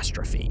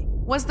catastrophe.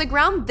 Was the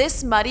ground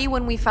this muddy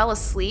when we fell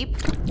asleep?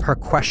 Her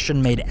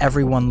question made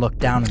everyone look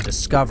down and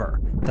discover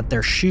that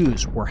their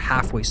shoes were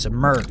halfway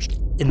submerged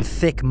in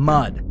thick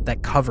mud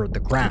that covered the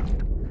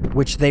ground,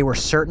 which they were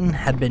certain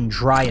had been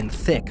dry and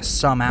thick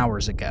some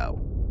hours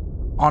ago.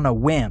 On a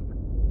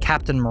whim,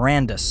 Captain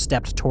Miranda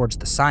stepped towards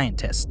the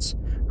scientists,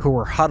 who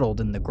were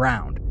huddled in the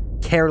ground,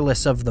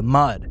 careless of the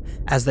mud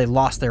as they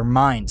lost their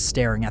minds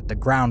staring at the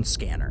ground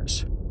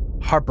scanners.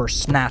 Harper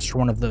snatched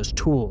one of those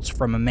tools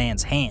from a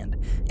man's hand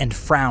and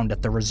frowned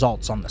at the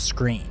results on the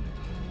screen.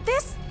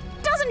 This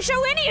doesn't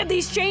show any of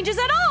these changes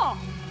at all!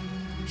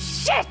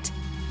 Shit!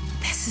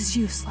 This is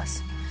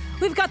useless.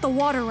 We've got the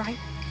water right,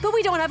 but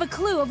we don't have a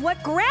clue of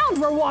what ground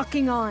we're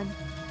walking on.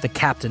 The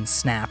captain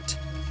snapped.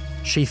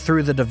 She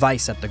threw the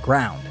device at the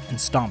ground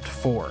and stomped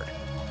forward.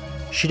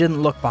 She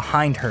didn't look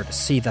behind her to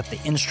see that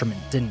the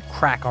instrument didn't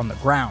crack on the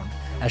ground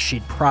as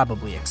she'd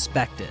probably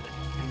expected.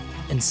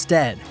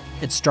 Instead,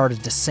 it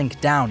started to sink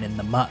down in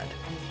the mud,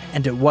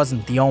 and it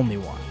wasn't the only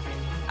one.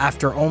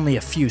 After only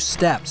a few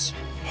steps,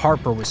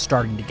 Harper was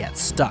starting to get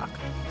stuck,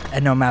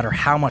 and no matter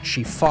how much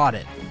she fought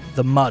it,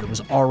 the mud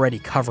was already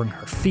covering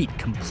her feet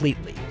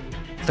completely.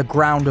 The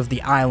ground of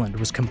the island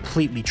was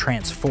completely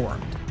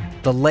transformed.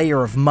 The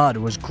layer of mud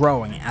was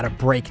growing at a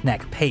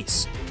breakneck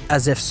pace,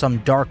 as if some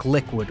dark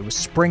liquid was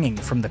springing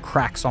from the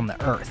cracks on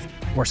the earth,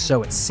 or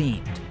so it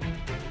seemed.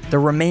 The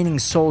remaining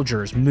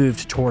soldiers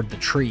moved toward the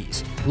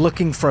trees,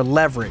 looking for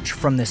leverage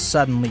from this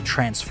suddenly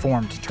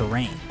transformed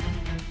terrain.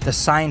 The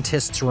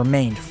scientists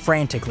remained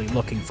frantically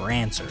looking for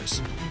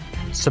answers.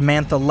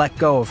 Samantha let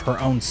go of her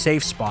own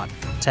safe spot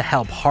to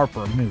help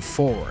Harper move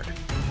forward.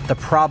 The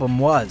problem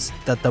was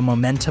that the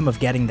momentum of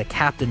getting the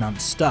captain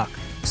unstuck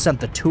sent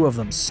the 2 of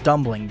them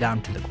stumbling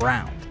down to the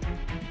ground.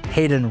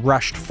 Hayden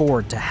rushed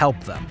forward to help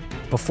them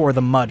before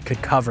the mud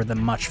could cover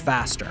them much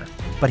faster,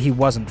 but he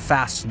wasn't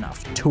fast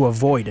enough to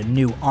avoid a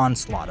new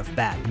onslaught of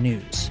bad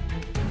news.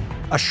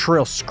 A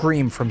shrill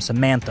scream from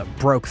Samantha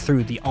broke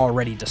through the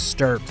already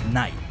disturbed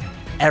night.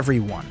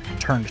 Everyone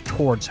turned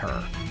towards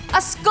her.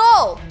 A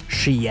skull!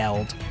 She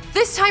yelled.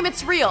 This time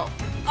it's real.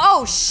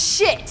 Oh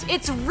shit,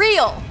 it's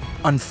real!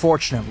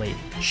 Unfortunately,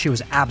 she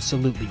was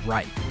absolutely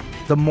right.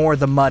 The more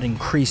the mud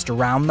increased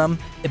around them,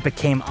 it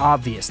became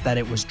obvious that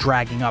it was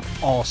dragging up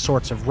all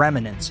sorts of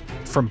remnants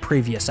from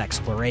previous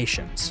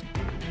explorations.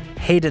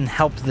 Hayden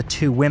helped the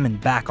 2 women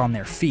back on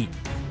their feet,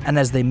 and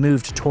as they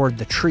moved toward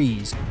the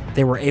trees,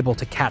 they were able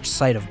to catch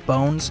sight of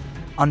bones,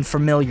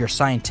 unfamiliar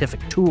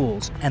scientific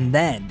tools, and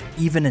then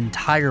even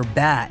entire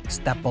bags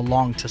that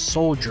belonged to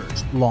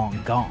soldiers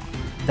long gone.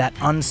 That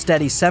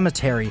unsteady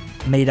cemetery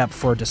made up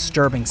for a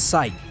disturbing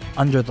sight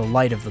under the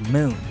light of the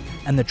moon,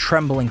 and the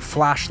trembling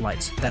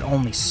flashlights that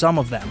only some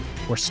of them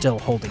were still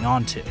holding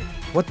on to.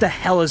 What the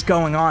hell is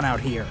going on out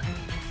here?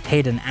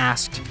 Hayden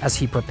asked as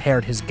he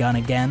prepared his gun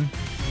again.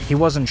 He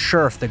wasn't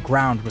sure if the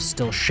ground was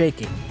still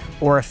shaking,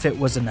 or if it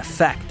was an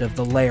effect of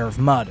the layer of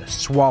mud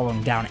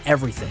swallowing down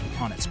everything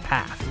on its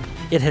path.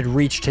 It had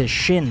reached his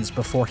shins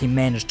before he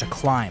managed to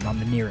climb on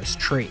the nearest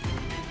tree.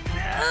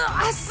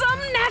 Some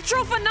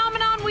natural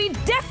phenomenon we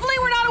definitely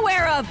were not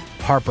aware of,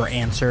 Harper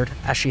answered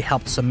as she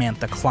helped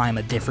Samantha climb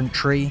a different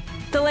tree.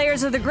 the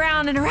layers of the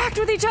ground interact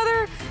with each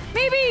other.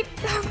 Maybe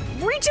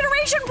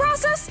regeneration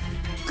process?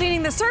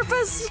 Cleaning the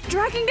surface,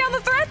 tracking down the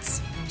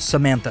threats?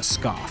 Samantha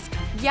scoffed.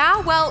 Yeah,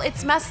 well,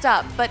 it's messed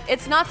up, but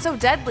it's not so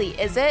deadly,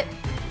 is it?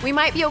 We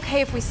might be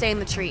okay if we stay in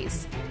the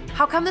trees.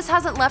 How come this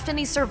hasn't left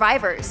any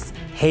survivors?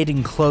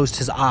 Hayden closed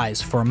his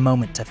eyes for a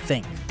moment to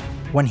think.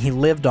 When he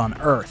lived on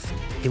Earth,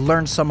 he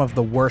learned some of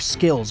the worst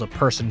skills a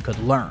person could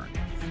learn.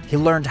 He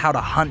learned how to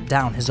hunt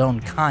down his own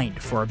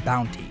kind for a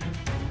bounty.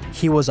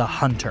 He was a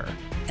hunter,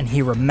 and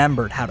he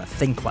remembered how to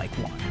think like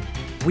one.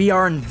 "We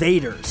are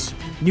invaders,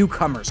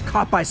 newcomers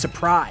caught by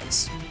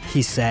surprise,"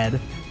 he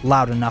said,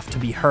 loud enough to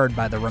be heard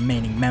by the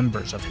remaining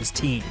members of his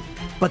team.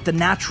 "But the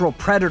natural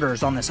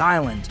predators on this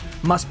island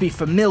must be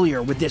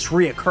familiar with this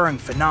reoccurring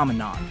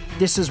phenomenon.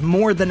 This is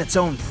more than its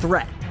own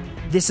threat.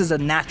 This is a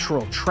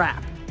natural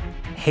trap."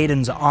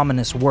 Hayden's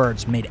ominous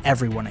words made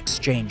everyone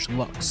exchange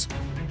looks.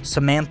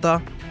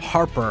 Samantha,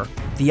 Harper,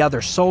 the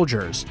other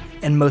soldiers,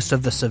 and most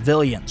of the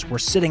civilians were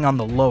sitting on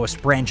the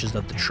lowest branches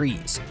of the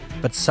trees,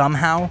 but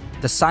somehow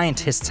the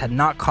scientists had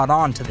not caught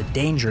on to the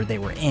danger they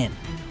were in,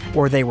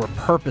 or they were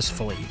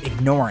purposefully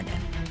ignoring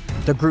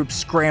it. The group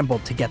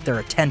scrambled to get their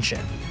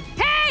attention.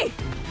 Hey!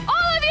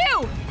 All of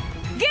you!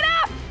 Get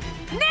up!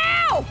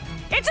 Now!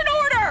 It's an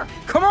order!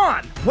 Come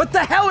on! What the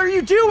hell are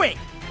you doing?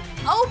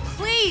 Oh,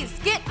 please,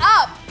 get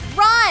up!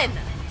 Run!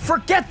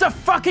 Forget the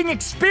fucking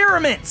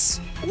experiments!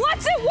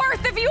 What's it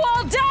worth if you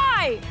all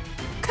die?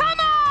 Come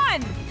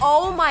on!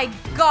 Oh my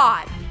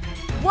god!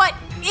 What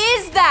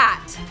is that?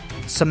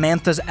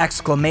 Samantha's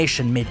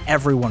exclamation made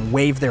everyone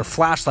wave their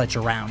flashlights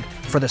around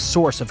for the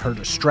source of her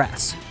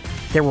distress.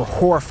 They were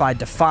horrified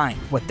to find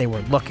what they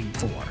were looking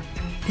for.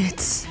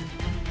 It's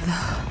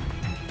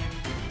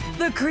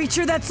the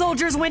creature that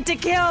soldiers went to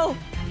kill.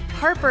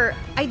 Harper,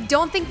 I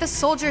don't think the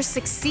soldiers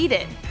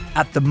succeeded.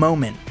 At the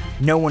moment,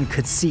 no one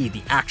could see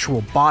the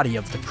actual body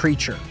of the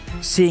creature,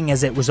 seeing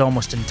as it was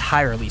almost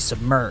entirely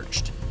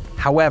submerged.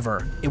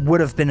 However, it would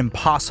have been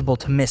impossible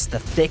to miss the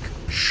thick,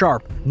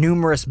 sharp,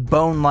 numerous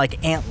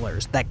bone-like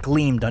antlers that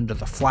gleamed under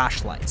the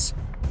flashlights.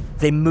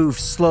 They moved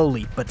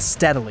slowly but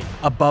steadily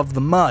above the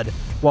mud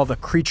while the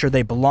creature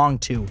they belonged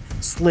to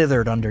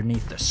slithered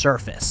underneath the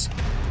surface.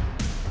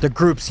 The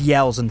group's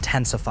yells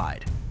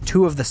intensified.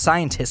 Two of the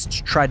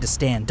scientists tried to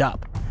stand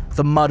up.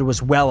 The mud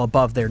was well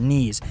above their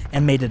knees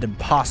and made it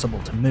impossible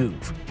to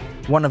move.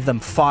 One of them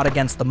fought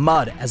against the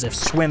mud as if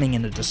swimming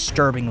in a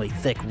disturbingly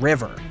thick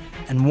river,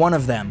 and one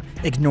of them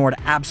ignored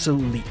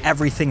absolutely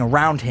everything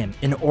around him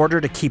in order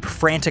to keep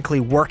frantically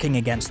working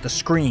against the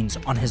screens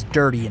on his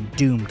dirty and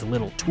doomed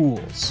little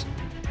tools.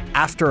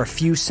 After a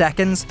few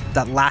seconds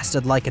that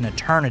lasted like an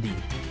eternity,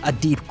 a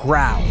deep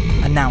growl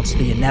announced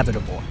the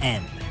inevitable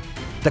end.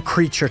 The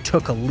creature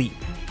took a leap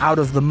out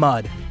of the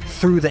mud,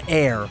 through the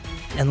air,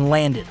 and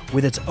landed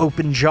with its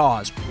open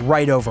jaws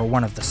right over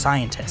one of the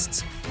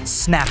scientists,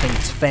 snapping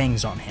its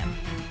fangs on him,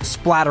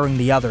 splattering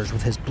the others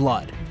with his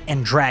blood,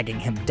 and dragging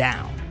him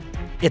down.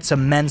 Its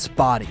immense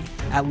body,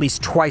 at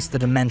least twice the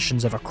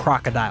dimensions of a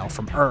crocodile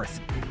from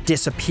Earth,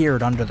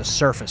 disappeared under the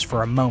surface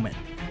for a moment,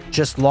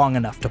 just long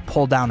enough to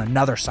pull down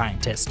another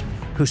scientist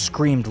who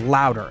screamed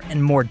louder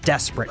and more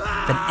desperate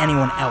than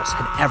anyone else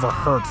had ever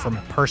heard from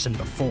a person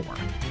before.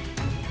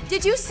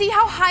 Did you see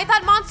how high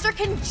that monster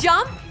can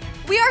jump?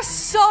 We are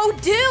so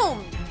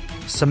doomed!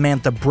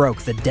 Samantha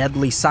broke the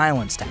deadly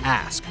silence to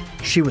ask.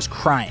 She was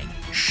crying,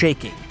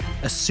 shaking,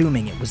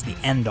 assuming it was the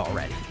end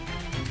already.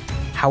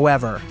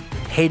 However,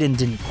 Hayden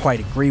didn't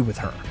quite agree with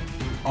her.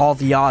 All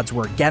the odds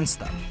were against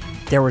them.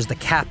 There was the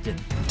captain,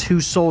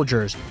 2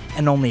 soldiers,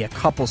 and only a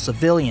couple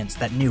civilians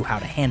that knew how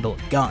to handle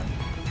a gun.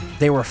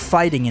 They were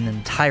fighting an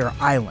entire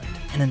island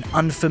and an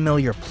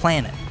unfamiliar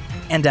planet,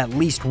 and at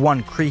least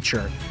one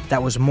creature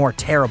that was more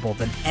terrible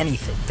than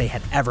anything they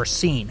had ever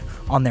seen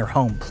on their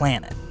home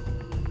planet.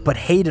 But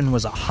Hayden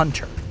was a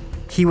hunter.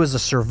 He was a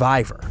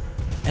survivor,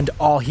 and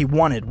all he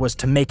wanted was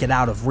to make it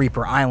out of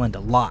Reaper Island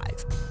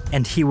alive,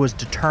 and he was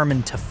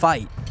determined to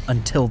fight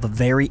until the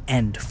very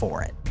end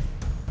for it.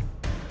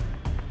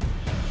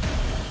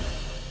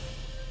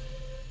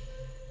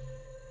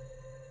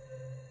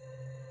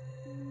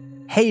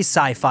 Hey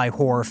sci-fi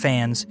horror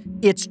fans,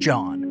 it's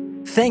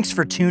John. Thanks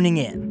for tuning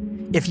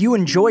in. If you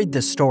enjoyed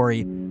this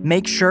story,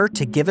 make sure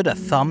to give it a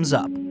thumbs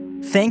up.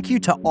 Thank you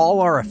to all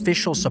our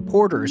official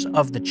supporters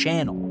of the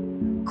channel.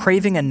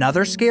 Craving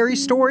another scary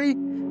story?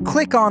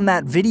 Click on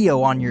that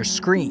video on your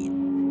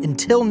screen.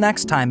 Until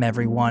next time,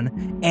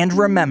 everyone, and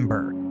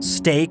remember,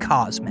 stay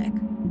cosmic.